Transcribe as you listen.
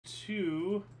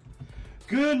to...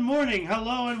 Good morning,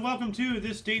 hello, and welcome to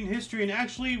This Date in History. And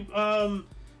actually,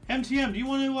 MTM, do you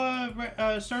want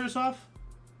to start us off?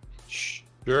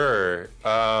 Sure.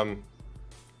 Oh,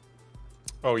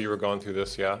 you were going through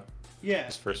this, yeah? Yeah.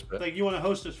 This first bit. Like, you want to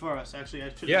host this for us, actually. I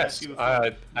should yes, you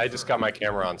I just got my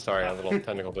camera on. Sorry, a little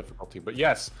technical difficulty. But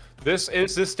yes, this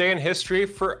is This Day in History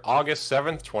for August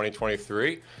 7th,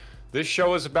 2023. This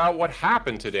show is about what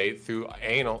happened today through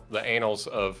the annals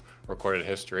of recorded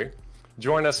history.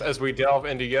 Join us as we delve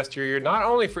into yesteryear, not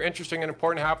only for interesting and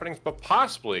important happenings, but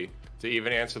possibly to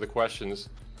even answer the questions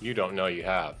you don't know you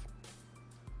have.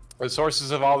 The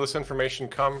sources of all this information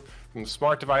come from the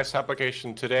smart device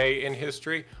application Today in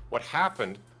History. What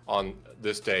happened on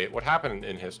this day? What happened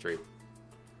in history?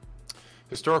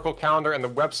 Historical calendar and the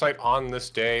website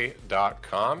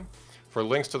onthisday.com. For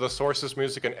links to the sources,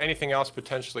 music, and anything else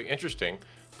potentially interesting,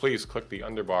 please click the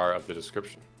underbar of the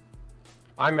description.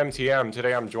 I'm MTM.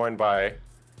 Today I'm joined by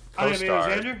co-star...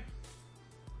 I'm Alexander.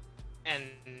 And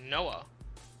Noah.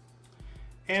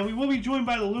 And we will be joined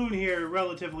by the Loon here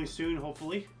relatively soon,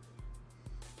 hopefully.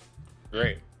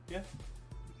 Great. Yeah.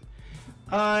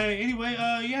 Anyway,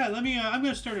 yeah, I'm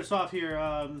going to start us off here.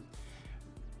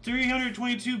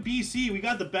 322 BC, we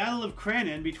got the Battle of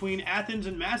Cranon between Athens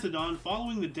and Macedon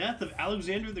following the death of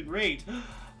Alexander the Great.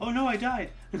 Oh no, I died.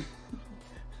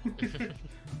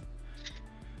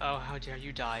 Oh, how dare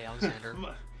you die, Alexander.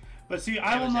 But see,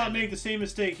 I will not make the same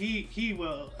mistake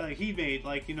he made.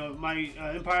 Like, you know, my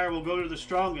empire will go to the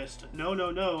strongest. No, no,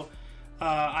 no.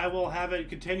 I will have it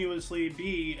continuously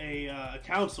be a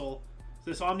council.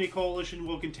 This Omni Coalition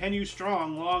will continue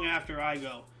strong long after I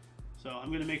go. So I'm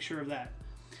going to make sure of that.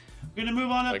 We're going to move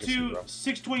on up to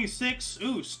 626.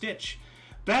 Ooh, Stitch.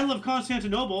 Battle of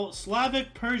Constantinople.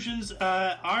 Slavic Persians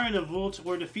Aranavult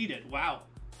were defeated. Wow.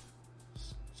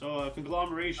 So a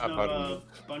conglomeration of a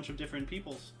bunch of different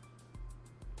peoples.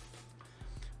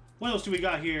 What else do we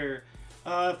got here?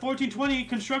 1420,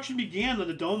 construction began on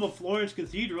the dome of Florence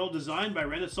Cathedral, designed by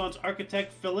Renaissance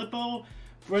architect Filippo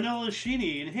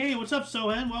Brunelleschi. And hey, what's up,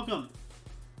 Sohan? Welcome.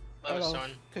 Hello,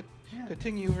 son.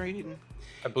 Continue reading.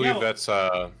 I believe that's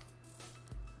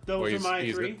those are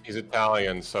my three. He's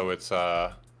Italian, so it's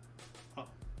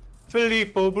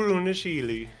Filippo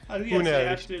Brunelleschi.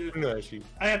 Yes,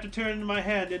 I have to turn my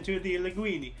hand into the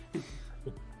linguini.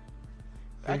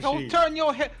 Don't turn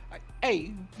your head.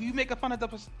 Hey, you make fun of the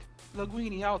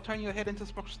linguini, I'll turn your head into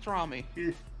pastrami.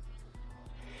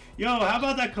 Yo, how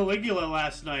about that Caligula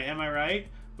last night? Am I right?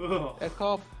 Ooh. It's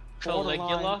called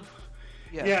Caligula.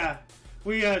 Yeah. Yeah.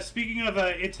 We speaking of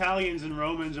Italians and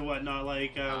Romans and whatnot,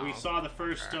 like we saw the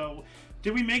first.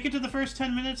 Did we make it to the first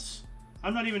 10 minutes?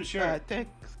 I'm not even sure. I think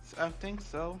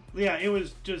so. Yeah, it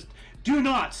was just do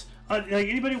not like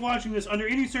anybody watching this under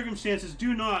any circumstances.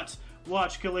 Do not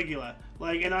watch Caligula.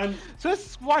 Like, and I'm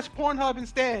just watch Pornhub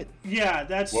instead. Yeah,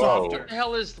 that's softer.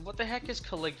 What the heck is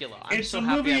Caligula? It's a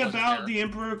movie about the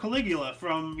Emperor Caligula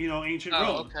from ancient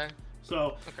Rome. Okay.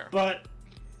 So, but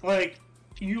like.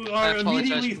 You are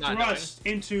immediately thrust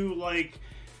into, like...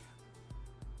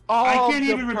 I can't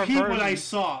even repeat what I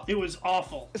saw. It was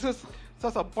awful. It's just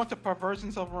a bunch of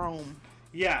perversions of Rome.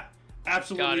 Yeah,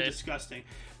 absolutely disgusting.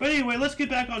 But anyway, let's get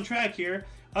back on track here.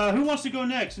 Who wants to go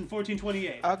next in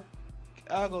 1428?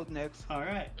 I'll go next. All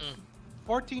right.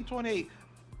 1428.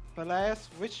 The last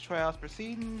witch trials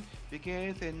proceeding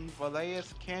begins in Valais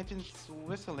Canton,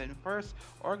 Switzerland. First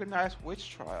organized witch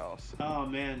trials. Oh,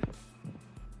 man.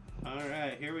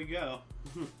 Alright, here we go.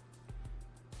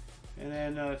 And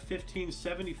then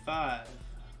 1575.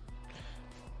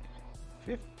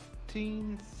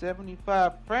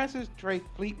 1575. Francis Drake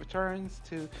fleet returns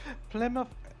to Plymouth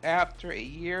after a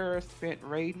year spent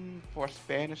raiding for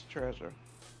Spanish treasure.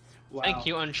 Wow. Thank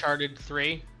you, Uncharted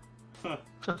 3. Huh.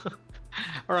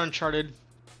 Or Uncharted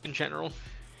in general.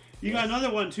 You got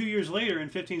another one 2 years later in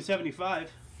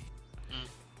 1575.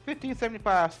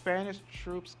 1575. Spanish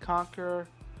troops conquer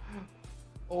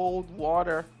Old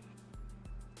Water.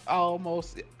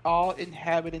 Almost all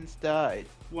inhabitants died.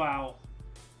 Wow.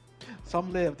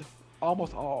 Some lived.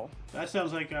 Almost all. That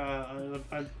sounds like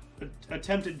a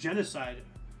attempted genocide.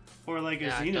 Or like a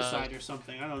xenocide or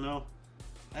something. I don't know.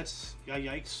 That's...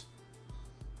 yikes.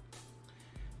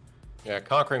 Yeah,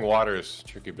 conquering water is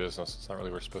tricky business. It's not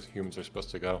really where humans are supposed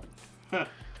to go. Huh.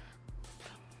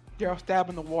 They're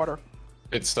stabbing the water.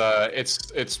 It's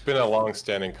been a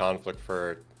long-standing conflict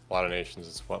for a lot of nations.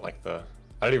 It's what I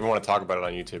don't even want to talk about it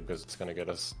on YouTube because it's gonna get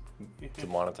us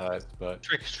demonetized. But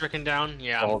stricken down,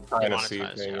 yeah. The whole dynasty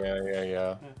thing,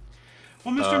 yeah.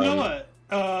 Well, Mr. Noah,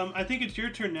 I think it's your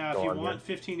turn now. If you want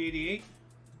 1588.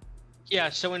 Yeah.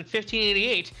 So in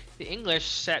 1588, the English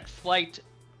set flight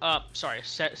sorry,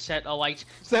 set alight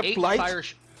Set 8 flight? fire.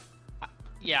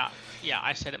 Yeah,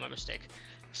 I said it. My mistake.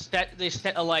 They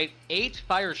set alight 8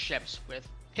 fire ships with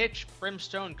pitch,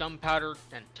 brimstone, gunpowder,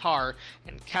 and tar,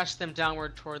 and cast them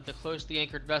downward toward the closely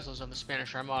anchored vessels of the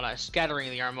Spanish Armada, scattering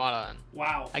the Armada. And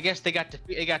Wow. I guess they got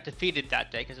defeated that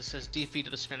day because it says defeat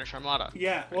of the Spanish Armada.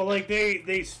 Yeah, well, like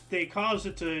they caused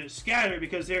it to scatter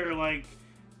because they were like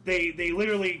they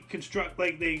literally construct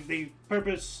like they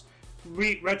purpose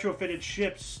retrofitted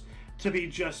ships to be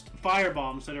just fire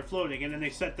bombs that are floating, and then they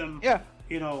set them Yeah.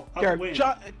 upwind.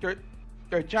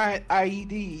 They're giant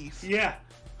IEDs. Yeah,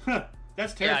 huh.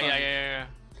 That's terrifying. Yeah.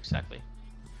 Exactly.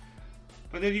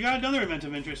 But then you got another event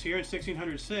of interest here in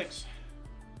 1606.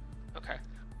 Okay.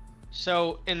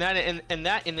 So in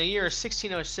the year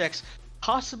 1606,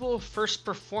 possible first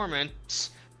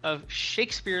performance of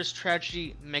Shakespeare's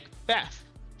tragedy Macbeth,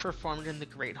 performed in the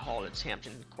Great Hall at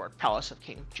Hampton Court Palace of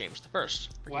King James I.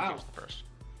 Wow. King James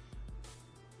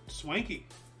I. Swanky.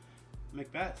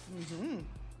 Macbeth. Mm-hmm.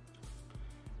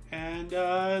 And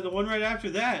the one right after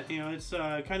that, it's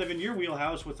kind of in your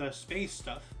wheelhouse with space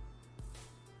stuff,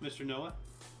 Mr. Noah.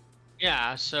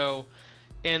 Yeah. So,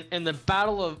 in the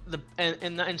battle of the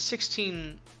in year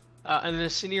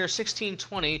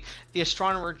 1620, the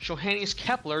astronomer Johannes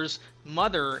Kepler's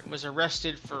mother was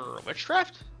arrested for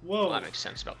witchcraft. Whoa. Well, that makes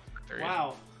sense about the period.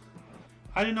 Wow.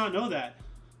 I did not know that.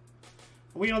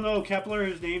 We all know Kepler,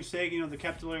 his namesake, the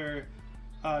Kepler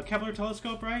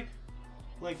telescope, right?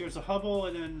 Like there's a Hubble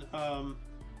and then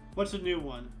what's the new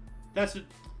one? That's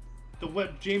the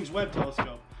James Webb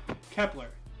telescope. Kepler.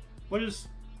 What is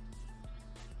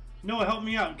Noah, help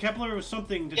me out. Kepler was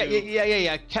something to do.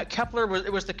 Yeah. Kepler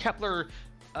was the Kepler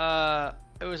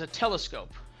it was a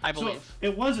telescope, I believe. So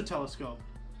it was a telescope.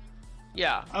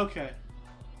 Yeah. Okay.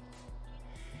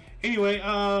 Anyway,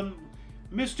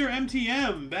 Mr.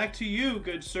 MTM, back to you,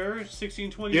 good sir.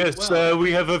 1620 as Yes, well.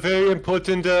 we have a very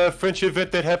important French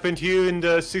event that happened here in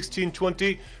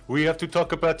 1620. We have to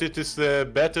talk about it. It's the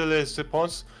Battle des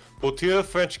Ponts. Poitiers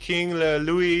French King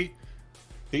Louis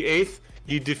VIII.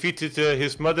 He defeated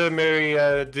his mother, Mary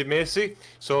de Massey.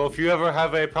 So if you ever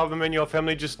have a problem in your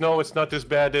family, just know it's not as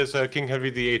bad as King Henry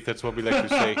VIII. That's what we like to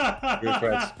say here in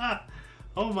France.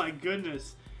 Oh my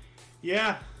goodness.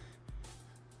 Yeah.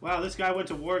 Wow, this guy went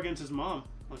to war against his mom.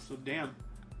 That's so damn.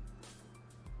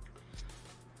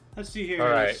 Let's see here. All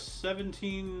right.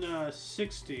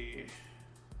 1760.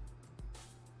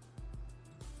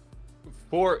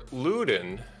 Fort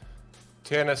Loudon,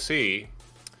 Tennessee,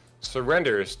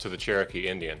 surrenders to the Cherokee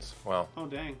Indians. Wow. Oh,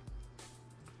 dang.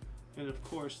 And of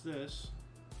course, this.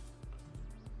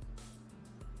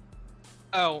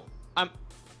 Oh,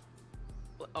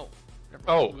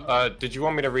 did you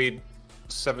want me to read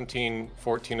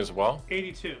 1714 as well?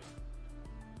 82.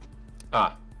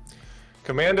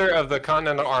 Commander of the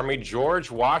Continental Army George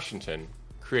Washington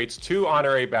creates 2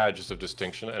 honorary badges of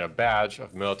distinction and a badge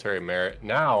of military merit,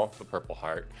 now the Purple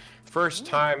Heart. First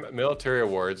time military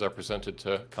awards are presented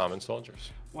to common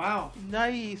soldiers. Wow.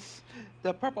 Nice.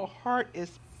 The Purple Heart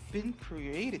is been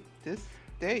created this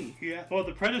day. Yeah. Well,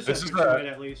 the predecessor to it,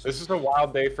 at least. This is a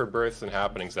wild day for births and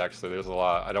happenings, actually. There's a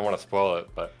lot. I don't want to spoil it,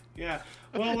 but... Yeah.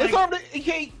 Well, It's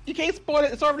already, you can't spoil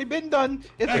it. It's already been done.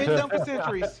 It's been done for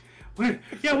centuries.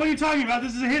 Yeah, what are you talking about?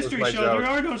 This is a history That's my show. joke. There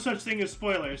are no such thing as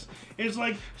spoilers. It's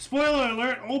like, spoiler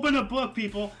alert, open a book,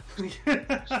 people.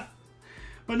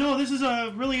 But no, this is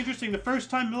really interesting. The first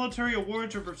time military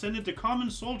awards were presented to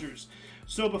common soldiers.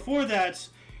 So before that,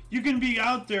 you can be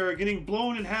out there getting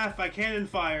blown in half by cannon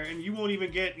fire, and you won't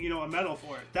even get, a medal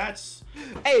for it. That's...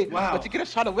 Hey, Wow. but you get a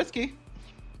shot of whiskey,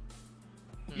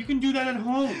 You can do that at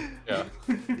home. Yeah.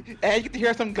 and you get to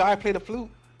hear some guy play the flute.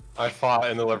 I fought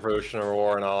in the Revolutionary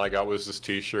War, and all I got was this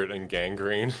T-shirt and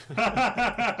gangrene. Well,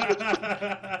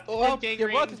 there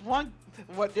gangrene. was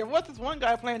this one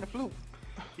guy playing the flute.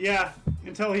 Yeah,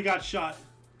 until he got shot.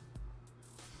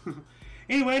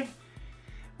 Anyway,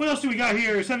 what else do we got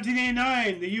here?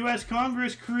 1789, the U.S.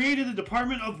 Congress created the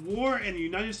Department of War and the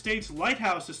United States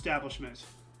Lighthouse Establishment.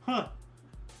 Huh.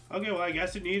 Okay, well, I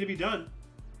guess it needed to be done.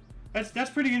 That's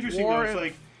pretty interesting, though. It's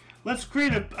like, let's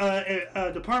create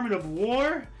a Department of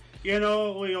War,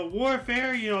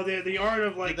 warfare, the art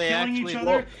of, like, They killing each actually-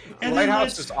 other. And then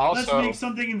Lighthouse is let's also- make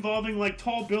something involving, like,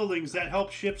 tall buildings that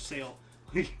help ships sail.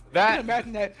 That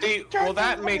Imagine that. see, well,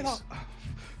 that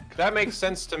makes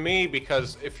sense to me,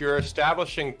 because if you're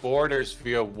establishing borders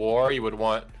via war, you would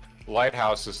want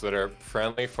lighthouses that are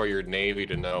friendly for your navy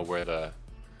to know where the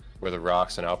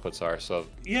rocks and outputs are. So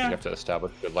Yeah. you have to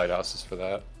establish good lighthouses for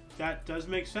that. That does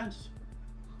make sense.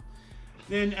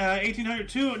 Then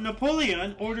 1802,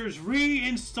 Napoleon orders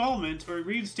reinstatement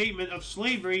of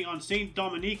slavery on Saint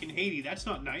Dominique in Haiti. That's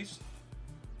not nice.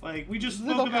 Like, we just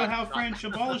spoke about how French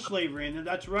abolished slavery, and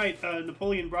that's right.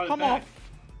 Napoleon brought it back.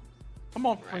 Come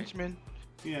on, Frenchmen.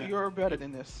 Yeah. You're better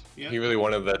than this. Yep. He really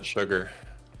wanted that sugar.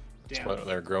 Damn. That's why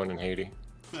they're grown in Haiti.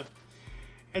 Huh.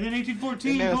 And then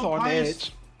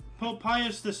 1814, Pope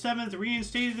Pius VII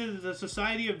reinstated the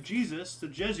Society of Jesus, the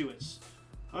Jesuits.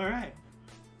 All right.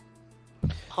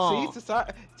 Huh. See,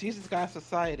 Jesus got a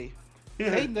society.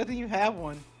 Yeah. Satan doesn't even have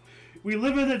one. We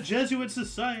live in a Jesuit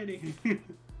society.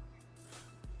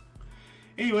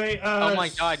 Anyway, Oh my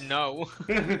God, no.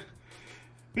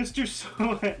 Mr.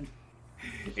 Sohan,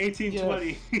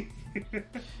 1820.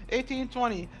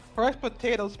 1820. First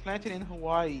potatoes planted in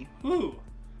Hawaii. Ooh,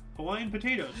 Hawaiian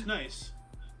potatoes, nice.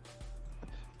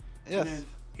 Yes. And then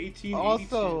 1882.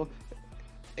 Also,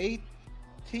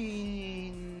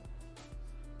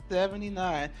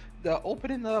 1879. The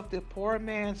opening of the Poor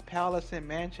Man's Palace in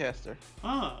Manchester.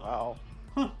 Ah, Wow.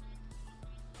 huh.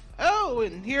 Oh,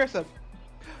 and here's a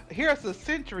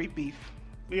century beef.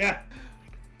 Yeah.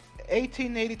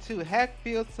 1882,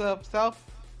 Hatfields of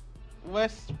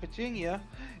Southwest Virginia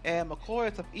and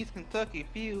McCoys of East Kentucky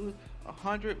feud.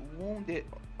 100 wounded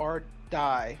or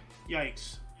die.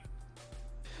 Yikes.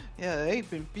 Yeah, they've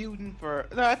been feuding for.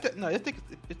 I think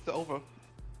it's over.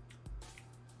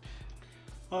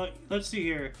 Let's see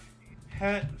here.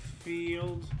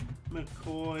 Hatfield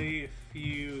McCoy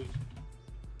feud.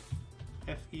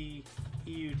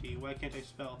 F-E-E-U-D. Why can't I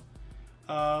spell?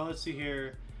 Let's see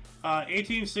here.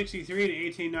 1863 to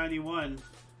 1891.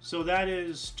 So that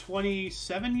is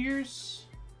 27 years?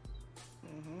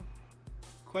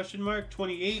 Question mark?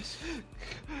 28?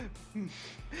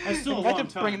 That's still a long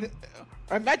time.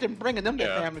 Imagine bringing them to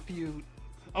Family Feud.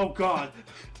 Oh, God.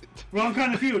 Wrong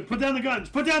kind of feud. Put down the guns.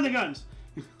 Put down the guns.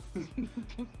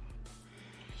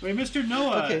 Wait, Mr.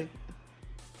 Noah. Okay.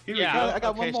 Here we go. I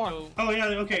got one more. So... Oh, yeah,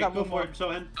 okay. Go for it,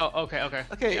 Sohan. Oh, okay. Okay.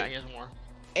 Yeah, he has more.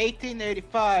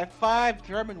 1885, 5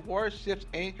 German warships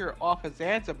anchor off of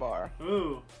Zanzibar.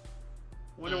 Ooh.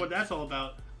 Wonder what that's all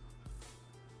about.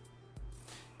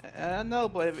 I don't know,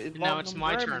 but now it's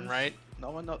my turn, right?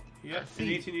 No one knows. Yep, in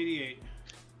 1888.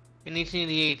 In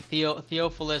 1888,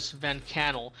 Theophilus Van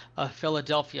Cannel of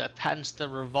Philadelphia patents the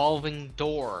revolving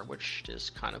door, which is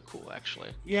kind of cool,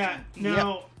 actually. Yeah,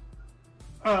 now,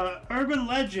 urban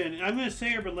legend, and I'm going to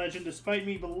say urban legend despite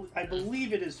me, I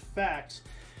believe it is facts,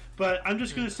 but I'm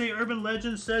just going to say urban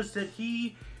legend says that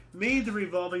he made the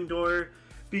revolving door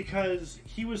because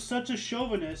he was such a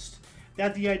chauvinist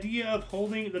that the idea of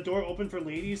holding the door open for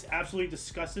ladies absolutely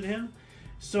disgusted him.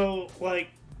 So, like,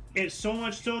 it's so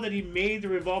much so that he made the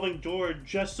revolving door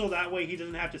just so that way he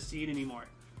doesn't have to see it anymore.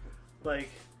 Like,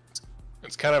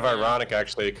 it's kind of ironic,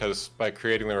 actually, because by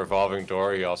creating the revolving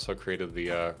door, he also created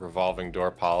the revolving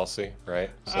door policy, right?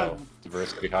 So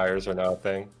diversity hires are now a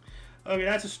thing. Okay,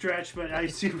 that's a stretch, but I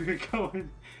see where you're going.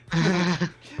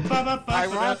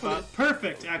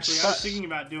 Perfect, actually. I was thinking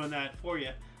about doing that for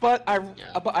you. But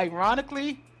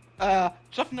ironically,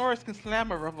 Chuck Norris can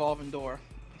slam a revolving door.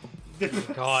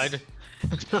 God.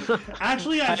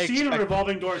 Actually, I've seen a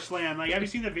revolving door slam. Like, have you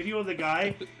seen the video of the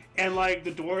guy and like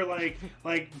the door like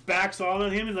backs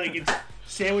on him and like it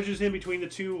sandwiches him between the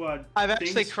two? I've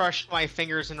actually crushed my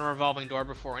fingers in a revolving door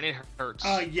before, and it hurts.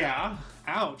 Yeah.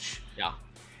 Ouch. Yeah.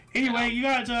 Anyway, you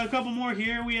got a couple more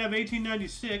here. We have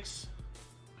 1896.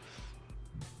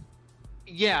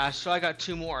 Yeah, so I got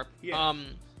two more. Yeah.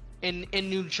 In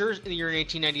New Jersey, in the year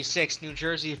 1896, New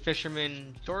Jersey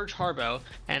fishermen George Harbaugh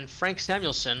and Frank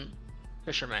Samuelson,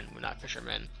 fishermen, well, not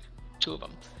fishermen, two of them,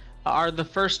 are the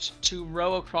first to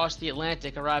row across the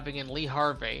Atlantic, arriving in Le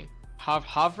Havre,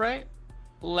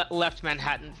 left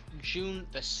Manhattan June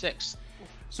the 6th.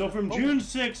 So from June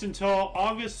 6th until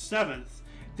August 7th,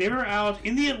 they were out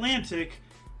in the Atlantic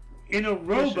in a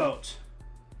rowboat.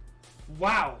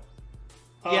 Wow.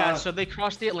 Yeah, so they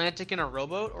crossed the Atlantic in a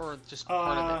rowboat, or just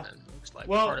part of it? Then? Looks like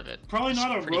part of it. Probably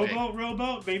not a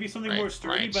rowboat, maybe something more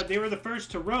sturdy, but they were the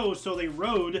first to row, so they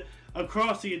rowed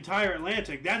across the entire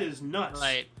Atlantic. That is nuts.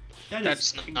 Right.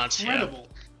 That's incredible.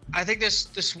 Yeah. I think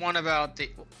this one about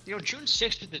June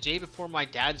 6th is the day before my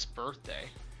dad's birthday.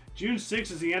 June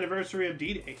 6th is the anniversary of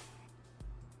D-Day.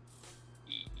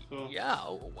 So, yeah.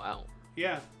 Oh wow.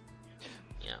 Yeah.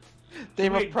 Yeah. They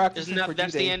were practicing for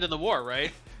that's D-Day. the end of the war,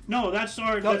 right? No, that's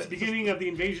the beginning of the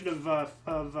invasion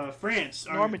of France.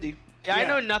 Normandy. Yeah, I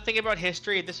know nothing about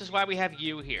history. This is why we have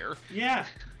you here. Yeah.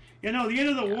 The end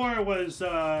of the war was,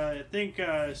 I think,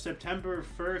 September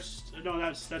 1st. No,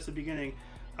 that's the beginning.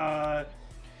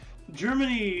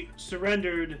 Germany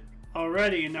surrendered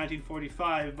already in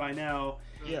 1945 by now.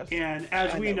 Yes. And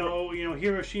as we know,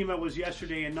 Hiroshima was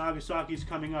yesterday, and Nagasaki's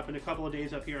coming up in a couple of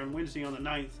days up here on Wednesday on the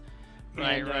 9th.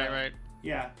 And, Right.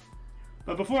 Yeah.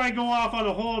 But before I go off on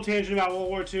a whole tangent about World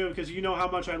War II, because you know how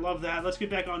much I love that, let's get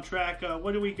back on track.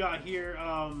 What do we got here?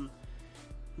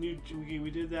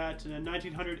 We did that in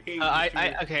 1908.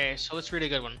 Okay, so let's read a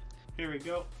good one. Here we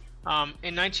go.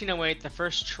 In 1908, the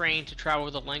first train to travel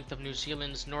the length of New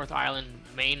Zealand's North Island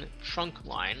main trunk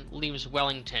line leaves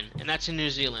Wellington, and that's in New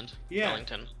Zealand. Yeah.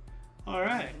 Wellington. All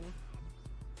right.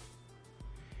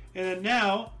 And then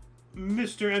now,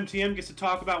 Mr. MTM gets to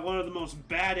talk about one of the most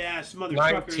badass mother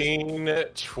truckers.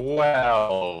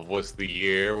 1912 was the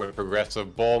year when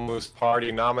Progressive Bull Moose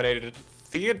Party nominated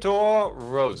Theodore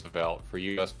Roosevelt for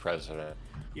U.S. president.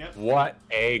 Yep. What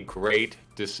a great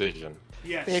decision.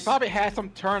 Yes. They probably had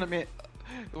some tournament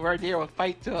where they would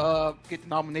fight to get the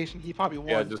nomination. He probably won.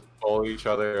 Yeah, just bully each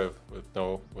other with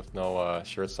no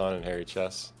shirts on and hairy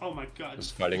chests. Oh my God.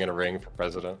 Just fighting in a ring for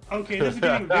president. Okay, this is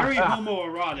getting very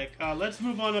homoerotic. Let's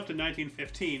move on up to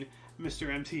 1915, Mr.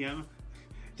 MTM.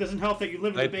 Doesn't help that you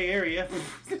live in the Bay Area.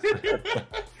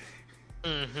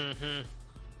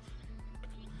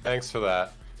 Thanks for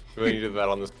that. We needed that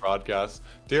on this broadcast.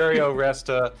 Dario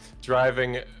Resta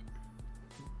driving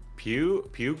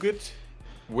Puget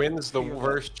wins the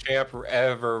first champ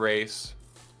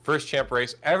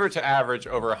race ever to average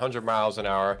over 100 miles an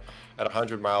hour at a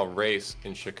 100-mile race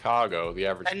in Chicago. The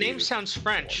average. That name sounds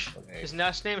French. His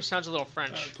last name sounds a little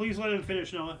French. Please let him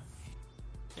finish, Noah.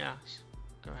 Yeah,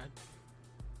 go ahead.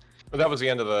 Well, that was the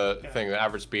end of the thing. The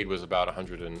average speed was about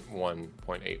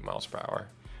 101.8 miles per hour.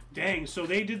 Dang, so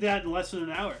they did that in less than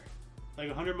an hour. Like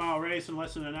a 100-mile race in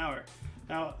less than an hour.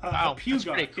 Now, wow, a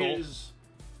Puget cool.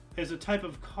 is a type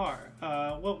of car.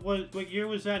 What year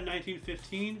was that?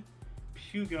 1915?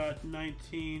 Puget,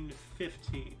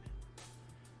 1915.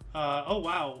 Oh,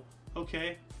 wow.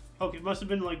 Okay. Okay, it must have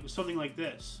been like something like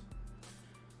this.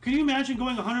 Can you imagine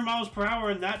going 100 miles per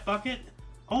hour in that bucket?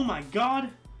 Oh my God.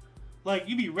 Like,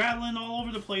 you'd be rattling all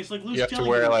over the place like loose jelly. You have to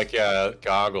wear, like,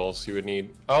 goggles. You would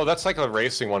need... Oh, that's like a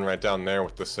racing one right down there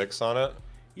with the 6 on it.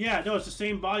 Yeah, no, it's the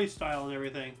same body style and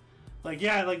everything. Like,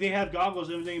 yeah, like, they have goggles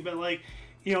and everything, but, like,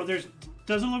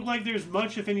 doesn't look like there's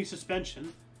much, if any,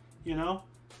 suspension,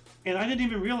 And I didn't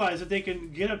even realize that they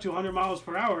can get up to 100 miles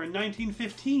per hour in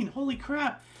 1915. Holy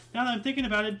crap. Now that I'm thinking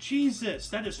about it, Jesus,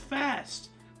 that is fast.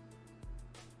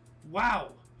 Wow.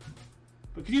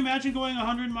 But can you imagine going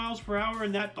 100 miles per hour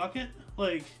in that bucket?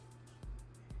 Like,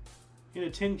 in a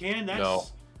tin can?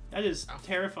 That is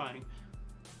terrifying.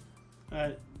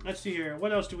 Let's see here.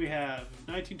 What else do we have?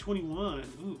 1921.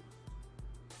 Ooh.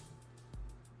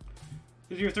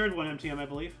 This is your third one, MTM, I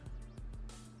believe.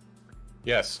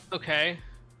 Yes. Okay.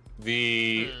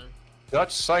 The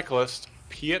Dutch cyclist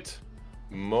Piet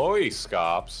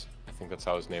Mooijskaps, I think that's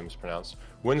how his name is pronounced,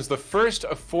 wins the first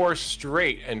of 4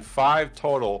 straight and 5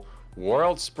 total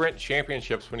World Sprint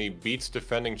Championships when he beats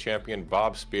defending champion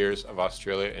Bob Spears of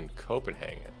Australia in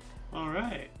Copenhagen. All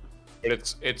right. But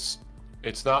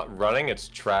it's not running; it's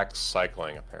track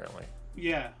cycling apparently.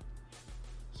 Yeah.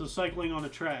 So cycling on a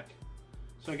track.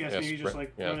 So I guess maybe just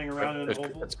like running around in an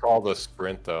oval. It's called a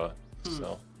sprint though.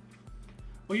 So.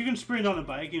 Well, you can sprint on a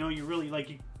bike. You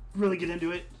really get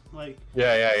into it. Like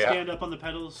stand up on the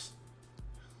pedals.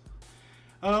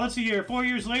 Let's see here. 4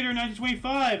 years later,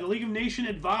 1925, the League of Nations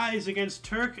advised against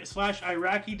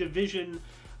Turk/Iraqi division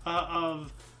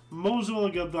of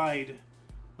Mosulgabide.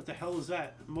 What the hell is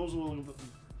that? Mosul.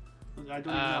 I don't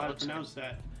even know how to pronounce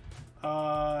that.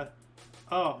 Oh,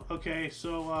 okay.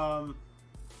 So,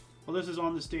 well, this is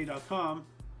on thisday.com.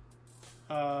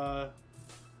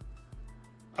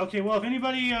 Okay, well, if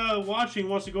anybody watching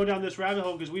wants to go down this rabbit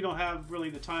hole, because we don't have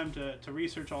really the time to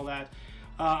research all that,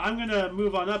 I'm going to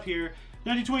move on up here.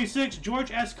 1926,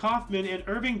 George S. Kaufman and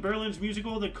Irving Berlin's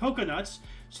musical The Coconuts,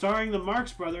 starring the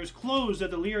Marx Brothers, closed at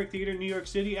the Lyric Theater in New York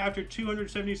City after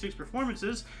 276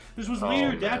 performances. This was later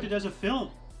adapted as a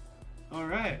film. All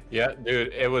right. Yeah,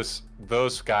 dude,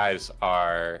 those guys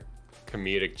are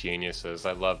comedic geniuses.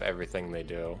 I love everything they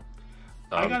do.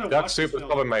 Duck Soup is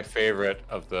probably my favorite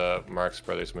of the Marx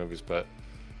Brothers movies, but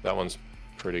that one's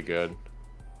pretty good.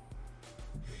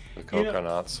 The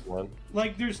Coconuts one.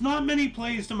 Like, there's not many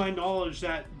plays, to my knowledge,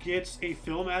 that gets a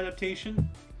film adaptation.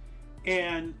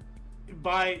 And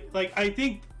I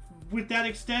think with that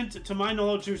extent, to my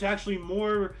knowledge, there's actually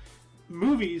more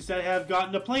movies that have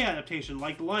gotten a play adaptation,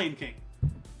 like The Lion King.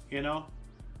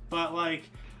 But,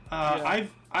 I've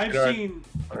seen...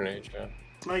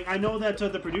 Like, I know that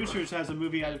The Producers has a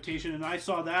movie adaptation, and I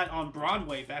saw that on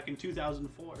Broadway back in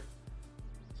 2004.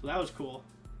 So that was cool.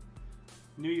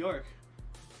 New York.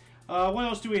 What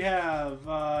else do we have?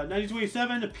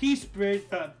 1927, a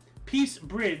peace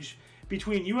bridge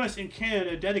between U.S. and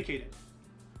Canada dedicated.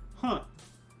 Huh.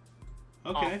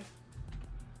 Okay.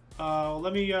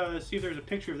 Let me see if there's a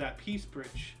picture of that peace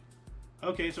bridge.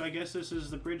 Okay, so I guess this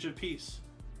is the Bridge of Peace.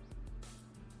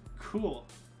 Cool.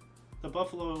 The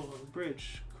Buffalo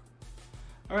Bridge.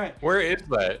 All right. Where is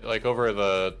that? Like over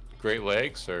the Great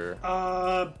Lakes, or?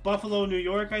 Buffalo, New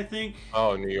York, I think.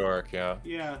 Oh, New York, yeah.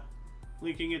 Yeah.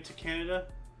 Linking it to Canada.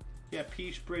 Yeah,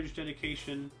 Peace Bridge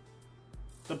dedication.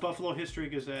 The Buffalo History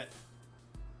Gazette.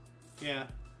 Yeah.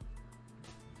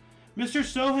 Mr.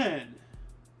 Sohan.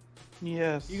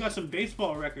 Yes. You got some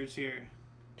baseball records here.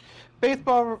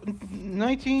 Baseball,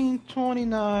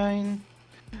 1929.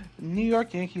 New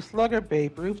York Yankees slugger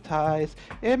Babe Ruth ties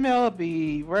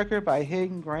MLB record by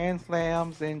hitting grand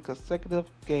slams in consecutive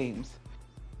games.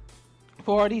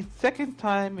 For the second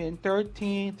time in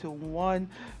 13-1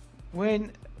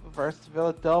 win versus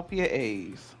Philadelphia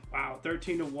A's. Wow,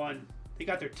 13-1. They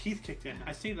got their teeth kicked in.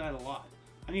 I see that a lot.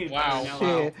 I need to Wow. now.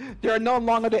 Shit. They're no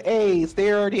longer the A's,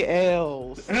 they are the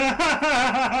L's. That's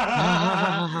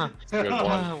a good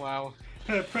one. Wow.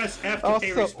 Press F to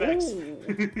pay respects.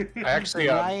 Actually,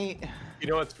 Right. you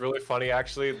know what's really funny?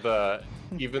 Actually,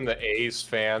 even the A's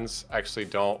fans actually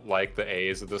don't like the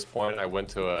A's at this point. I went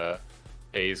to a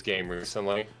A's game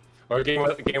recently, or a game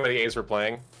where the A's were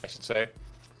playing, I should say,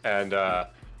 and the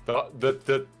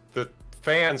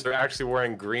fans are actually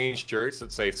wearing green shirts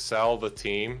that say "Sell the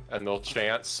team," and they'll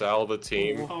chant "Sell the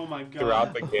team" Oh my god.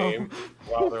 throughout the game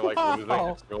while they're like losing.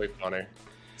 Wow. It's really funny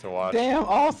to watch. Damn,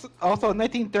 also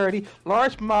 1930,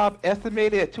 large mob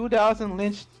estimated at 2,000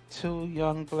 lynched two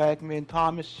young black men,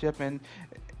 Thomas Shipp and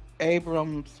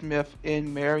Abram Smith,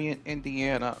 in Marion,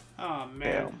 Indiana. Oh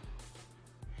man. Damn.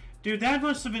 Dude, that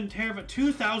must have been terrible.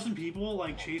 2,000 people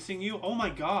like chasing you. Oh my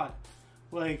god.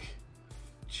 Like,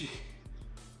 gee.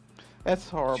 That's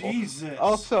horrible. Jesus.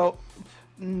 Also,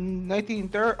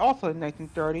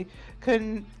 1930,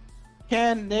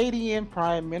 Canadian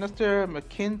Prime Minister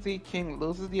Mackenzie King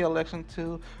loses the election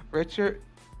to Richard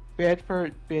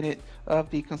Bedford Bennett of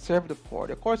the Conservative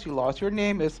Party. Of course you lost. Your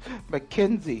name is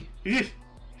Mackenzie.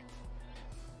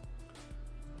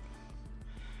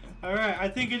 Alright, I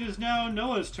think it is now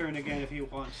Noah's turn again if he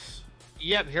wants.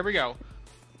 Yep, here we go.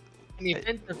 In the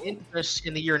event of interest,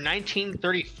 in the year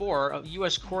 1934, a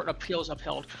U.S. Court of Appeals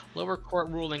upheld lower court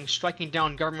ruling striking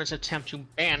down government's attempt to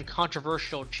ban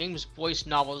controversial James Joyce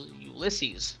novel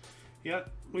Ulysses. Yep,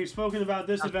 we've spoken about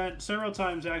this event several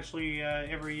times actually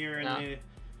every year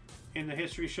in the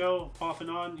history show, off and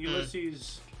on.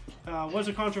 Ulysses was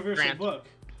a controversial book.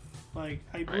 Like,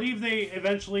 I believe they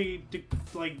eventually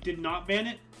did not ban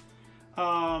it.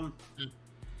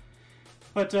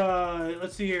 But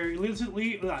let's see here.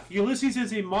 Ulysses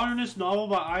is a modernist novel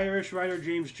by Irish writer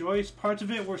James Joyce. Parts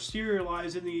of it were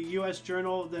serialized in the U.S.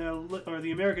 journal,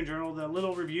 the American journal, The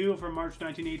Little Review, from March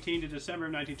 1918 to December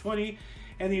of 1920,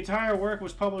 and the entire work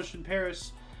was published in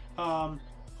Paris. Hold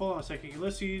on a second.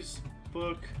 Ulysses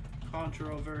book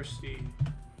controversy.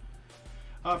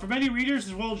 For many readers,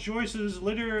 as well as Joyce's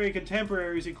literary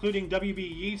contemporaries, including W.B.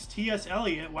 Yeats, T.S.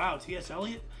 Eliot, wow, T.S.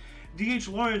 Eliot, D.H.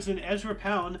 Lawrence, and Ezra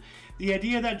Pound, the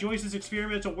idea that Joyce's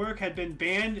experimental work had been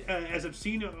banned as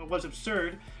obscene was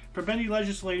absurd. For many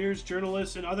legislators,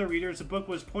 journalists, and other readers, the book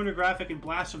was pornographic and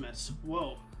blasphemous.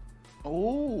 Whoa.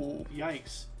 Oh.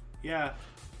 Yikes. Yeah.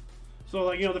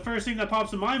 So, the first thing that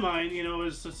pops in my mind,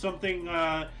 is something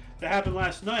that happened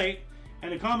last night,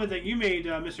 and a comment that you made,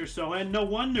 Mr. Sohan. No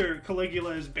wonder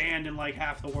Caligula is banned in,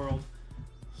 half the world.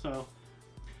 So...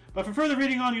 But for further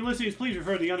reading on Ulysses, please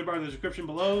refer to the underbar of the description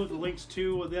below. The links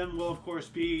to them will, of course,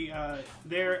 be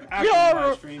there after the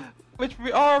live stream. Which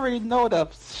we already know the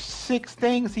 6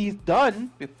 things he's done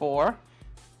before.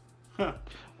 Huh.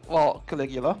 Well,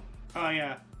 Caligula. Oh,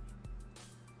 yeah.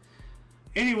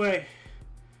 Anyway,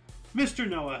 Mr.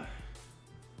 Noah.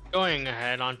 Going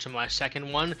ahead on to my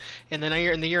second one. In the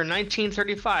year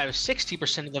 1935,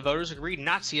 60% of the voters agreed to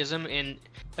Nazism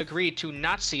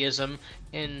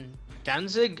in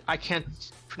Danzig? I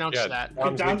can't pronounce that.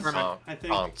 Danzig, I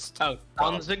think. Oh,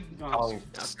 Danzig?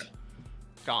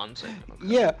 Danzig.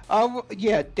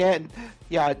 Okay.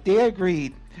 They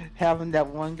agreed. Having that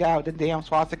one guy with the damn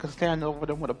swastika standing over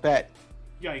them with a bat.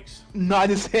 Yikes. Nod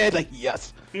his head like,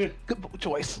 yes. Good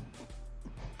choice.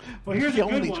 Well, here's the a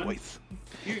good only one. Choice.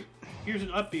 Here's an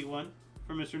upbeat one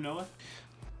for Mr. Noah.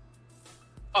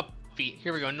 Upbeat.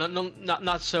 Here we go.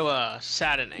 Not so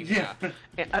saddening. Yeah.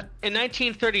 In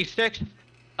 1936,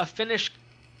 a Finnish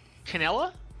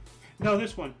Canella? No,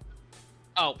 this one.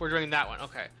 Oh, we're doing that one.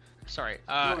 Okay. Sorry.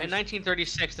 In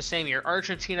 1936, the same year,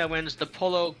 Argentina wins the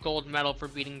polo gold medal for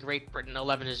beating Great Britain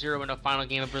 11-0 in a final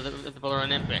game of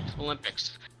the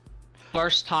Olympics.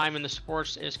 First time in the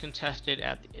sports is contested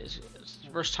at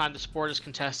first time the sport is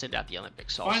contested at the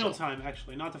Olympics. Also. Final time,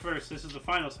 actually, not the first. This is the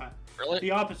final time. Really?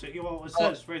 The opposite. Well, it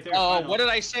says right there. Oh, final. what did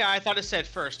I say? I thought it said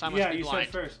first. I must be you blind.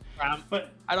 said first. But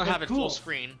I don't have it full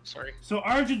screen. Sorry. So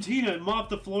Argentina mopped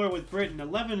the floor with Britain,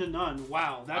 11-0.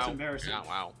 Wow, that's embarrassing. Yeah,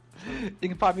 wow. You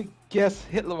can probably guess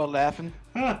Hitler was laughing.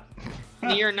 In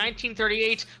the year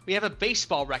 1938, we have a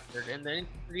baseball record in the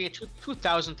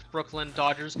 2000th Brooklyn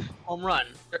Dodgers home run.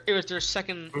 It was their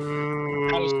second.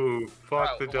 Ooh,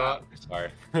 fuck the Dodgers. Sorry.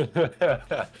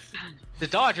 The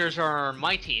Dodgers are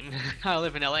my team. I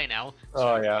live in LA now.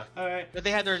 Oh yeah. All right. But they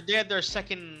had their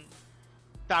second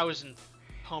 1000th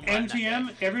home run.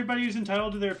 MTM, everybody's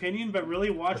entitled to their opinion, but really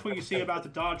watch what you say about the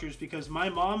Dodgers, because my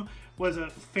mom was a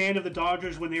fan of the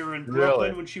Dodgers when they were in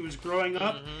Brooklyn when she was growing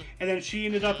up, and then she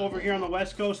ended up over here on the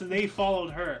West Coast, and they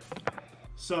followed her.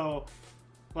 So,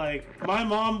 like, my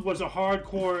mom was a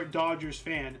hardcore Dodgers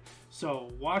fan,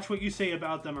 so watch what you say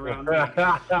about them around me.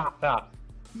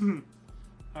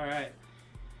 All right.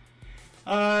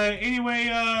 Anyway,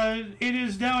 it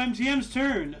is now MTM's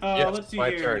turn. Yes, let's see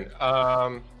my here.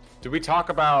 turn. Did we talk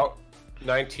about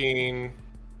 19?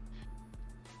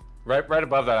 Right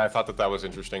above that, I thought that was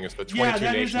interesting. Is the 22 yeah,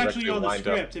 that nations is actually on the lined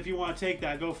script. up If you want to take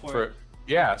that, go for it.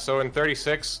 Yeah, so in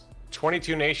 36,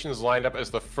 22 nations lined up as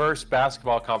the first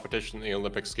basketball competition in the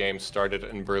Olympics Games started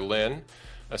in Berlin.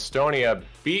 Estonia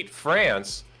beat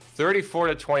France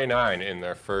 34-29 in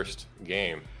their first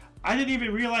game. I didn't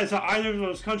even realize that either of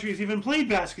those countries even played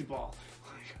basketball.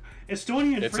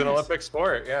 Estonia and It's France. an Olympic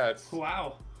sport, yeah. It's,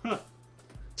 wow. Huh.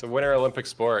 it's a winter Olympic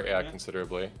sport, yeah.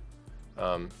 Considerably.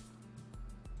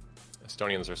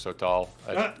 Estonians are so tall.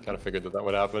 I kind of figured that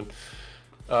would happen.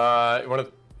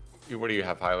 What do you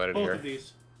have highlighted here? Both of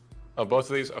these. Oh, both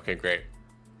of these? Okay, great.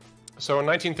 So in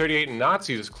 1938,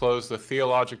 Nazis closed the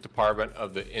theologic department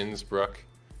of the Innsbruck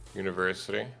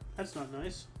University. That's not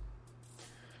nice.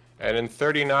 And in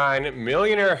 39,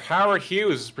 millionaire Howard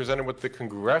Hughes is presented with the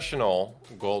Congressional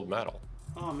Gold Medal.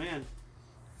 Oh, man.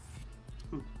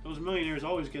 Those millionaires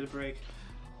always get a break.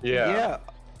 Yeah. Yeah,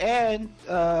 and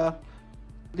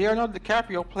Leonardo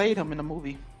DiCaprio played him in the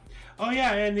movie. Oh,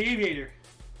 yeah, and The Aviator.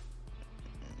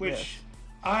 Which Yes.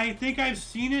 I think I've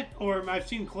seen it, or I've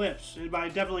seen clips, but I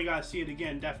definitely got to see it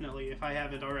again, definitely, if I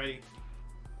haven't already.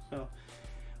 So,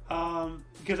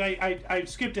 because I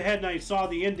skipped ahead and I saw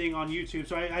the ending on YouTube,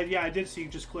 so I did see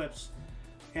just clips.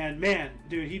 And man,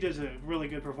 dude, he does a really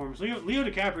good performance. Leo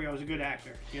DiCaprio is a good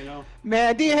actor, you know?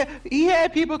 Man, he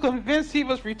had people convinced he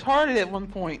was retarded at one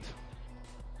point.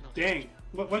 Dang.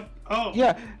 What? Oh.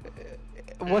 Yeah,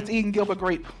 what's eating Gilbert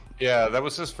Grape? Yeah, that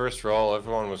was his first role.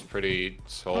 Everyone was pretty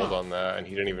sold on that, and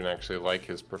he didn't even actually like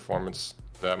his performance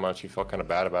that much. He felt kind of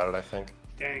bad about it, I think.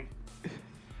 Dang.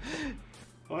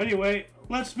 Well, anyway,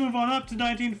 let's move on up to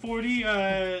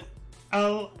 1940.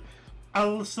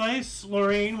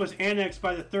 Alsace-Lorraine was annexed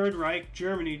by the Third Reich,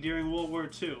 Germany, during World War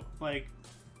II. Like,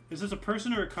 is this a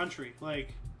person or a country?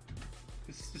 Like,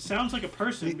 it sounds like a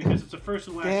person because it's a first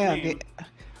and last name.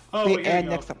 They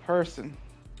annexed a person.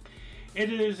 It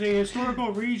is a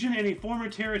historical region and a former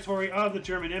territory of the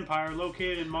German Empire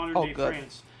located in modern-day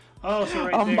France. Oh, so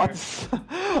right there.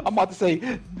 I'm about to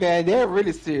say, man, they're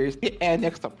really serious. They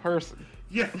annexed a person.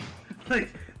 Yeah, like,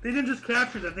 they didn't just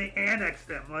capture them, they annexed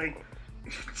them. Like,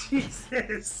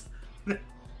 Jesus.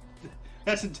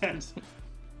 That's intense.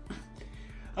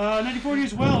 1940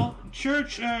 as well,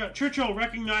 Churchill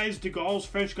recognized de Gaulle's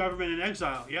French government in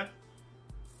exile. Yep.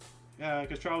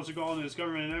 Because Charles de Gaulle and his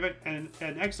government in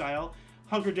exile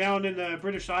hunkered down in the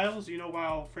British Isles, you know,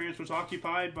 while France was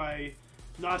occupied by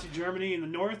Nazi Germany in the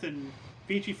north and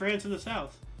Vichy France in the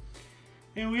south.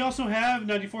 And we also have,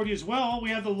 1940 as well, we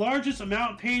have the largest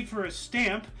amount paid for a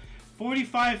stamp,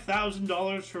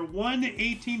 $45,000 for one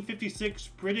 1856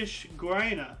 British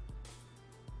Guiana.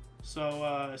 So,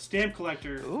 a stamp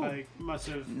collector must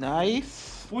have...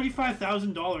 Nice.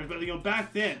 $45,000, but, you know,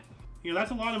 back then, you know,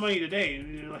 that's a lot of money today.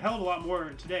 A hell of a lot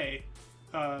more today,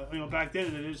 you know, back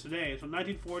then than it is today. So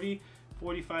 1940,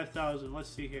 $45,000. Let's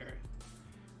see here.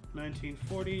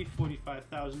 1940,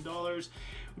 $45,000 would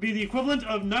be the equivalent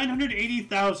of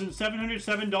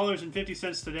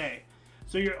 $980,707.50 today.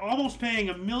 So you're almost paying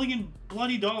 $1 million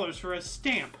bloody dollars for a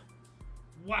stamp.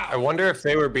 Wow. I wonder if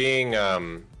they were being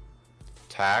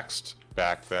taxed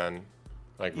back then,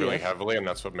 like really heavily, and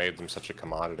that's what made them such a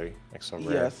commodity, like so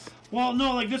rare. Yes. Well,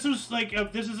 no, like this was like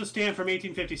this is a stamp from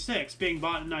 1856 being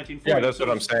bought in 1940. Yeah, that's what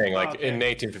I'm saying. Like okay. in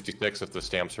 1856, if the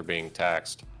stamps are being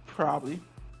taxed. Probably.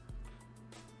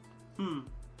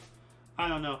 I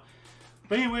don't know.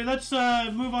 But anyway, let's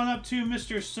move on up to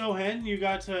Mr. Sohen. You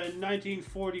got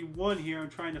 1941 here. I'm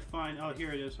trying to find. Oh,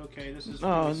 here it is. Okay, this is.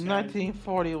 No, really sad.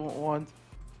 1941.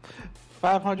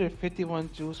 551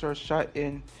 Jews are shot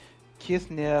in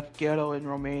Kishinev ghetto in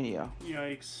Romania.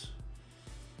 Yikes.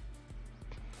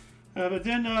 But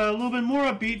then a little bit more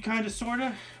upbeat, kind of,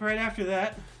 sorta, right after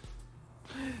that.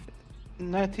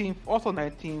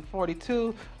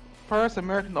 1942, first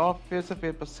American offensive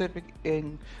in Pacific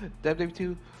in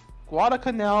WW2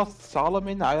 Guadalcanal,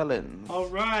 Solomon Islands. All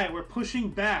right, we're pushing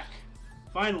back,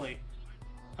 finally.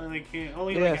 I think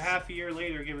only like a half a year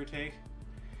later, give or take.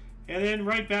 And then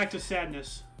right back to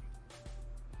sadness.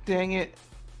 Dang it.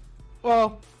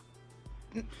 Well,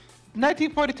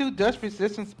 1942 Dutch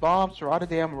resistance bombs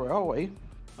Rotterdam Railway.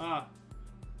 Ah,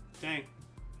 dang.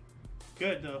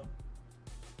 Good, though.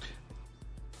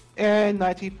 And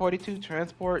 1942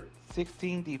 transport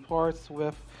 16 deports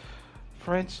with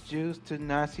French Jews to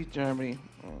Nazi Germany.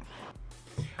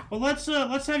 Well, let's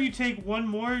have you take one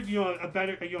more, a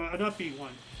better, an upbeat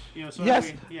one. So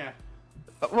yes. Yeah.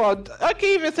 Well, I can't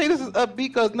even say this is upbeat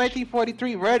because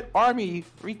 1943 Red Army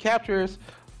recaptures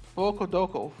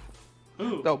Volgodokov.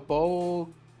 Ooh. The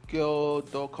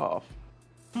Volgodokov.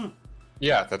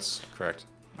 Yeah, that's correct.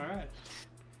 All right.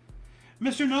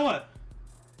 Mr. Noah.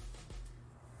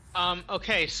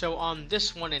 Okay, so on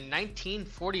this one in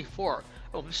 1944,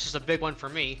 oh, this is a big one for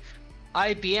me.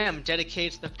 IBM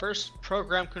dedicates the first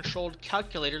program-controlled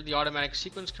calculator, the automatic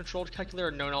sequence-controlled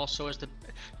calculator, known also as the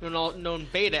known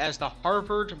beta as the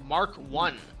Harvard Mark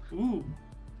I. Ooh,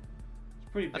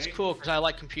 it's pretty big. That's cool because I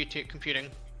like computing.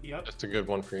 Yep. That's a good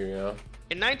one for you, yeah.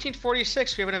 In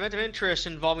 1946, we have an event of interest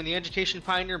involving the education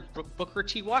pioneer Booker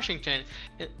T. Washington.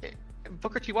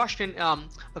 Booker T. Washington.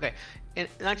 Okay. In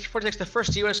 1946, the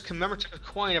first U.S. commemorative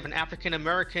coin of an African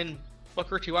American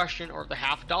Booker T. Washington, or the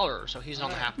 $50. So he's on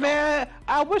the $50. Man,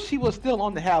 I wish he was still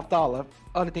on the $50,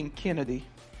 other than Kennedy.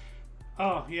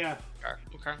 Oh yeah.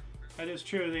 Okay. That is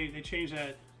true. They changed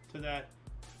that to that.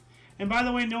 And by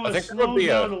the way, Noah, I think slow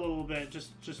down a little bit,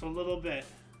 just a little bit.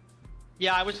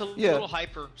 Yeah, I was a little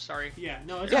hyper. Sorry. Yeah.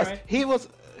 No, it's Yes, alright. he was.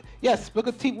 Yes,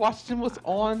 Booker T. Washington was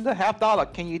on the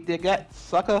 $50. Can you dig that,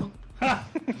 sucker?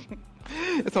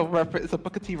 It's a reference. It's a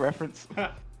Booker T. reference.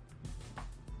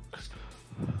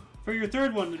 For your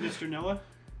third one, Mr. Noah.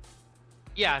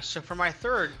 Yeah. So for my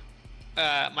third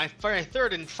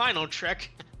and final trick.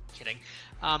 Kidding.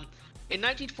 In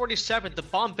 1947, the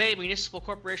Bombay Municipal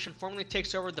Corporation formally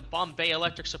takes over the Bombay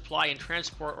Electric Supply and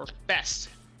Transport, or BEST.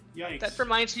 Yikes. That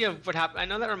reminds me of what happened. I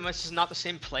know that this is not the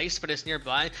same place, but it's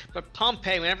nearby. But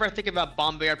Pompeii, whenever I think about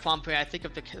Bombay or Pompeii, I think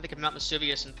of Mount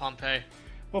Vesuvius in Pompeii.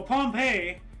 Well,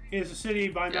 Pompeii is a city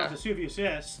by Mount Vesuvius,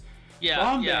 yes.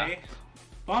 Yeah,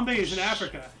 Bombay is in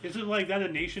Africa. Isn't like that a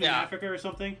nation in Africa or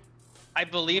something? I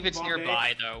believe it's Bombay?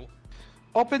 nearby, though.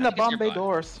 Open the Bombay nearby.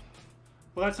 doors.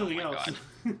 Well, that's something my else. God.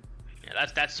 Yeah,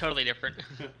 that's totally different.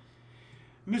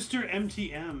 Mr.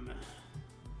 MTM.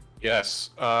 Yes.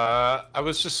 I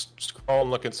was just scrolling,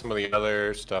 looking at some of the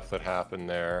other stuff that happened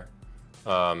there.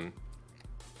 Go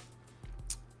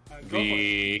for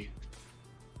it.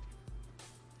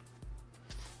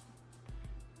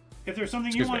 If there's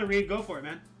something you want to read, go for it,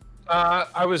 man.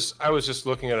 I was just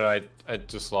looking at it. I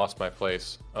just lost my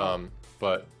place.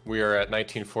 But we are at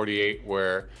 1948,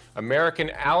 where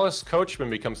American Alice Coachman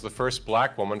becomes the first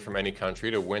black woman from any country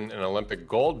to win an Olympic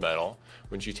gold medal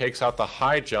when she takes out the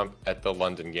high jump at the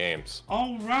London Games.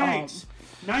 All right,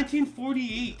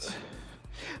 1948.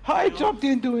 High jump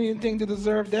didn't do anything to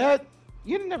deserve that.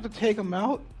 You didn't have to take him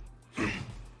out.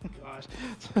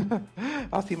 God.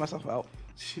 I'll see myself out.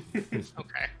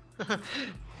 Okay.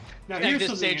 Now At here's this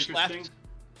something stage interesting. left.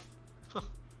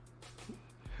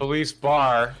 Police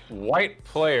bar white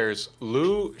players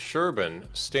Lou Sherbin,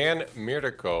 Stan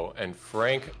Mirko, and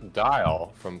Frank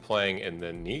Dial from playing in the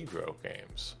Negro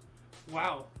Games.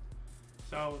 Wow.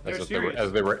 So they're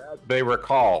serious. They were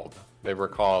called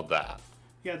that.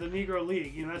 Yeah, the Negro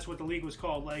League. That's what the league was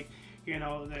called. Like, the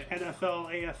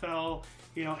NFL, AFL,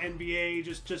 NBA.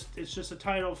 It's just a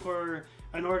title for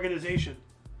an organization.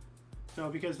 So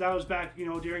because that was back,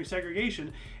 during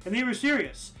segregation, and they were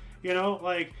serious. It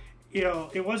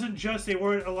wasn't just they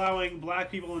weren't allowing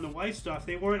black people into white stuff.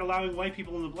 They weren't allowing white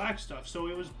people into black stuff. So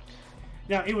it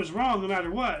was wrong no matter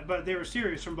what, but they were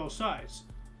serious from both sides.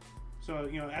 So,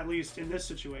 at least in this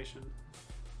situation.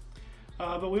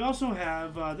 But we also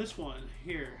have this one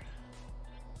here.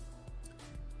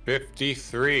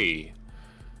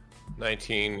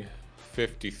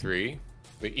 1953.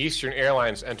 The Eastern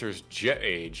Airlines enters jet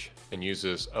age and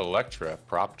uses Electra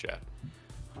prop jet.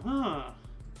 Huh.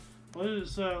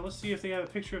 Let's see if they have a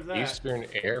picture of that. Eastern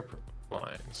Air.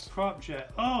 lines. Prop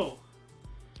jet. Oh,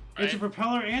 it's a Right.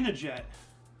 propeller and a jet.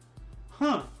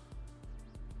 Huh.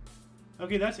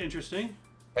 Okay, that's interesting.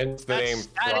 Hence the name.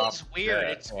 That prop is weird.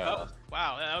 jet, It's yeah. oh,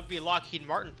 wow. That would be Lockheed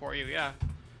Martin for you, yeah.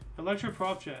 Electro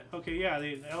prop jet. Okay, yeah,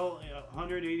 the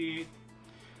L-188.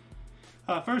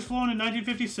 First flown in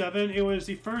 1957, it was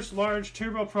the first large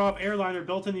turboprop airliner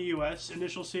built in the U.S.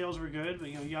 Initial sales were good, but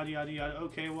yada yada yada.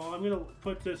 Okay, well, I'm gonna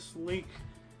put this link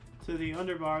to the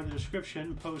underbar, the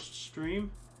description, post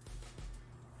stream.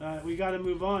 We got to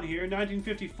move on here.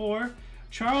 1954,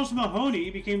 Charles Mahoney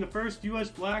became the first U.S.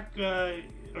 black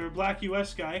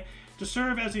U.S. guy to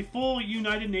serve as a full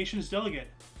United Nations delegate.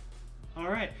 All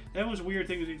right, that was a weird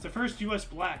thing. It's the first U.S.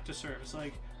 black to serve. It's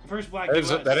like the first black U.S.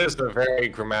 That is the very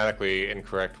grammatically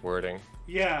incorrect wording.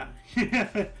 Yeah,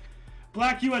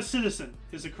 black U.S. citizen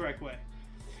is the correct way.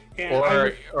 And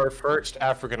Or first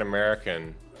African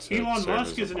American. Elon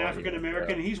Musk is an African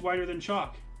American, and he's whiter than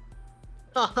chalk.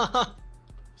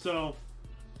 So,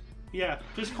 yeah,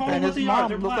 just call them And what his they are. mom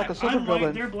They're looked black. like a super I'm white.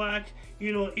 villain. They're black.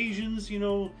 Asians.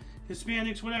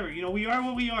 Hispanics. Whatever. We are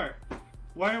what we are.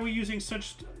 Why are we using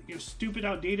such stupid,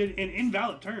 outdated, and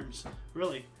invalid terms?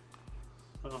 Really.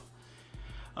 Well,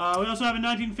 we also have in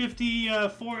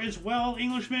 1954 as well,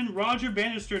 Englishman Roger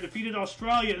Bannister defeated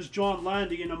Australia's John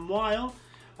Landy in a mile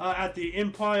at the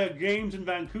Empire Games in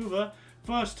Vancouver.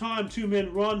 First time two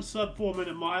men run sub 4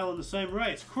 minute mile in the same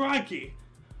race. Crikey!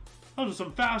 Those are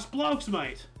some fast blokes,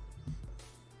 mate.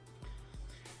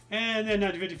 And then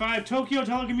 1955, Tokyo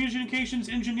Telecommunications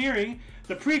Engineering,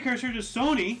 the precursor to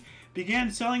Sony,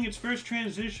 began selling its first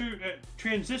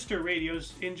transistor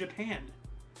radios in Japan.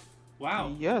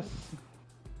 Wow. Yes.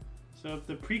 So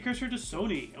the precursor to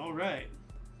Sony. All right.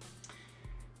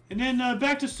 And then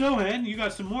back to Sohan. You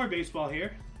got some more baseball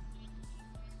here.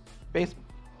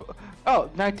 Oh,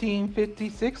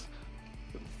 1956.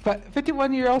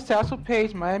 51-year-old Satchel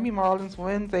Paige Miami Marlins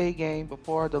wins a game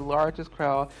before the largest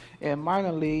crowd in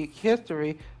minor league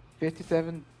history,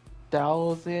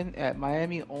 57,000 at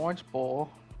Miami Orange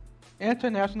Bowl.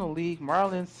 International League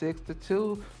Marlins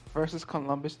 6-2 versus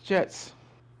Columbus Jets.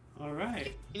 All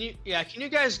right. Can you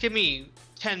guys give me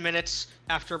 10 minutes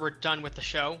after we're done with the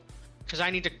show? Because I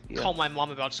need to call my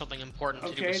mom about something important to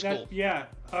do Okay. with school. Yeah.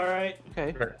 All right.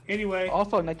 Okay. Anyway.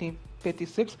 Also,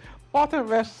 1956, Boston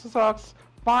Red Sox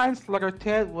fine slugger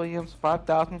Ted Williams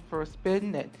 $5,000 for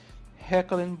spitting at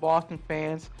heckling Boston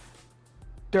fans.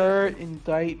 Third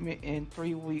indictment in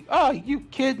 3 weeks. Oh, you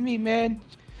kidding me, man?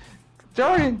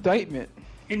 Third indictment.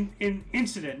 In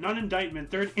incident, not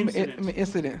indictment. Third incident.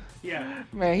 Incident. Yeah.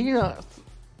 Man,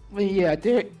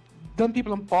 them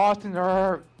people in Boston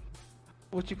are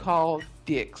what you call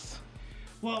dicks.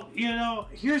 Well,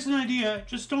 here's an idea.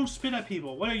 Just don't spit at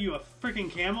people. What are you, a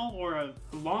freaking camel or a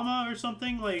llama or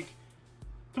something? Like,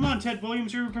 come on, Ted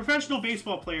Williams. You're a professional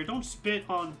baseball player. Don't spit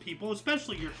on people,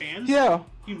 especially your fans. Yeah.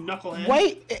 You knucklehead.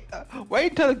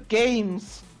 Wait till the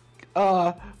game's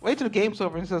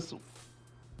over and just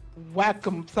whack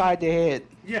them upside the head.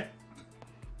 Yeah.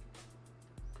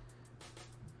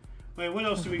 Wait, what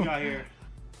else do we got here?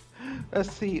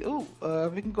 Let's see. Ooh,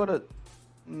 we can go to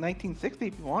 1960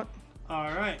 if you want.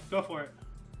 All right, go for it.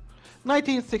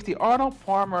 1960, Arnold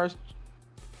Palmer's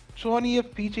 20th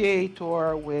PGA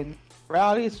Tour win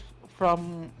rallies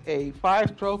from a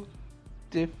 5-stroke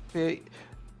deficit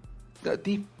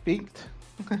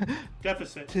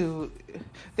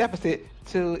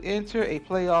to enter a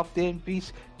playoff, then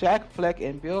beats Jack Fleck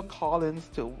and Bill Collins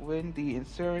to win the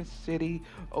Insurance City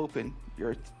Open.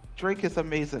 Your drink is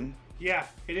amazing. Yeah,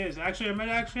 it is. Actually, I might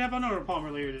actually have an Arnold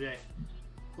Palmer later today.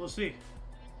 We'll see.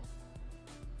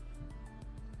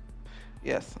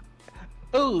 Yes.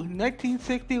 Ooh,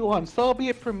 1961,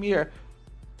 Soviet Premier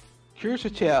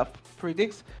Khrushchev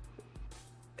predicts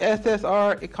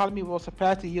SSR economy will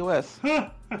surpass the U.S.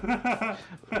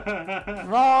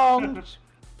 Wrong.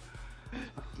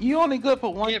 You only good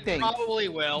for one It thing. probably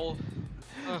will.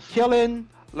 Killing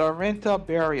Laurenta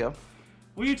Beria.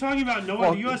 What are you talking about, Noah?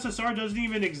 Well, the USSR doesn't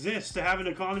even exist to have an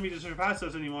economy to surpass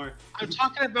us anymore. I'm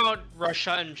talking about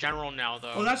Russia in general now,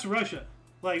 though. Oh, that's Russia.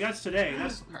 Like, that's today.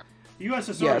 That's the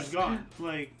USSR Yes. is gone.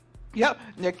 Like, Yep,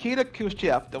 Nikita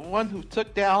Khrushchev, the one who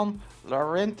took down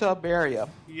Laurenta Beria.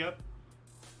 yep.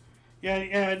 Yeah,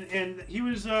 and he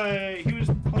was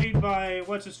played by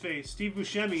what's his face, Steve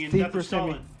Buscemi in Steve Death of Buscemi.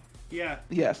 Stalin. Yeah,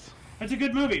 Yes. that's a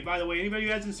good movie, by the way. Anybody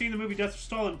who hasn't seen the movie Death of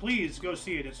Stalin, please go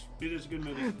see it. It is a good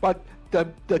movie. But the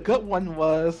good one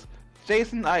was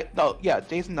Jason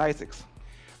Isaacs.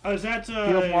 Oh, is that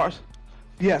Field Marshal.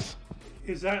 Yes.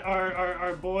 is that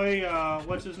our boy?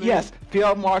 What's his name? Yes,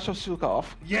 Field Marshal Zhukov.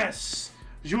 Yes,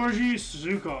 Georgy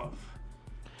Zhukov.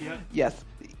 Yeah. Yes.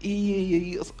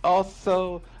 He is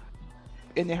also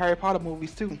in the Harry Potter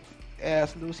movies too,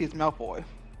 as Lucius Malfoy.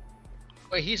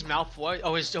 Wait, he's Malfoy.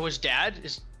 Oh, his dad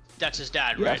is. That's his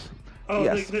dad, Yes. right? Oh,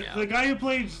 Yes. the guy who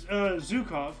played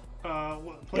Zukov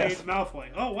played Yes. Malfoy.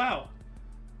 Oh, wow.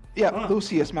 Yeah, Huh.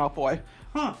 Lucius Malfoy.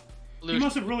 Huh. He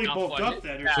must have really bulked up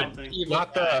then or something.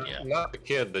 Not the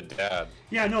kid, the dad.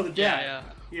 Yeah, no, the dad.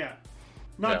 Yeah. Yeah.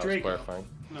 Not Yeah, I was Draco. clarifying.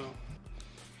 No.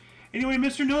 Anyway,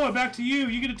 Mr. Noah, back to you.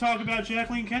 You get to talk about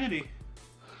Jacqueline Kennedy.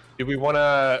 Do we want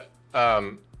to?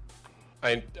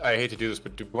 I hate to do this,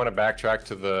 but do we want to backtrack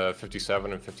to the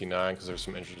 57 and 59 because there's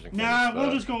some interesting things? Nah,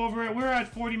 we'll just go over it. We're at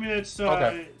 40 minutes.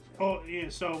 Okay. Oh, yeah,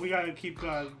 so we got to keep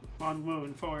on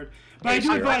moving forward. But Okay, I do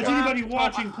so advise okay. anybody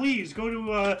watching, please go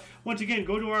to, once again,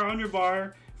 go to our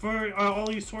underbar for all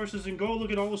these sources and go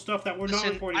look at all the stuff that we're not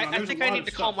Listen, reporting on. I There's think a I lot need of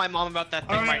to stuff. call my mom about that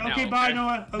thing All right, right okay, now. bye,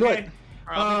 Noah. Okay. Good.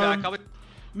 All right, I'll be Um, back.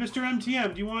 Mr.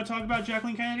 MTM, do you want to talk about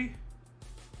Jacqueline Kennedy?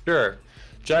 Sure.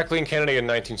 Jacqueline Kennedy in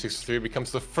 1963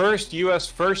 becomes the first U.S.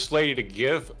 First Lady to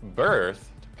give birth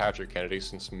to Patrick Kennedy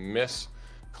since Miss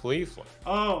Cleveland.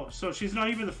 Oh, so she's not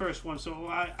even the first one. So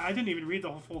I didn't even read the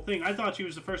whole full thing. I thought she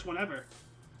was the first one ever.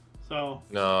 So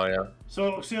No, yeah.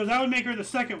 so that would make her the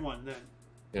second one then.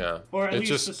 Yeah. Or at it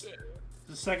least just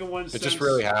the second one. it since just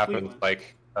really happened. Cleveland.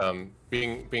 Like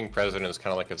being president is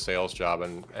kind of like a sales job,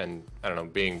 and I don't know,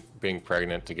 being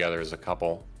pregnant together as a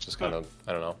couple just kind of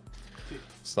I don't know.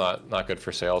 It's not good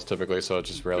for sales typically, so it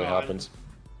just rarely God. happens.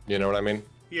 You know what I mean?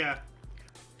 Yeah.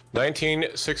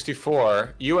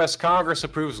 1964, U.S. Congress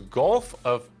approves Gulf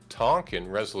of Tonkin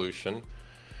resolution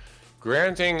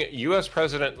granting U.S.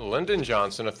 President Lyndon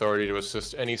Johnson authority to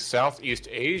assist any Southeast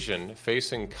Asian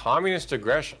facing communist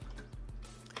aggression.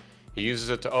 He uses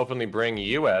it to openly bring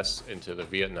U.S. into the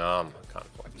Vietnam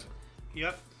conflict.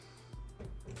 Yep.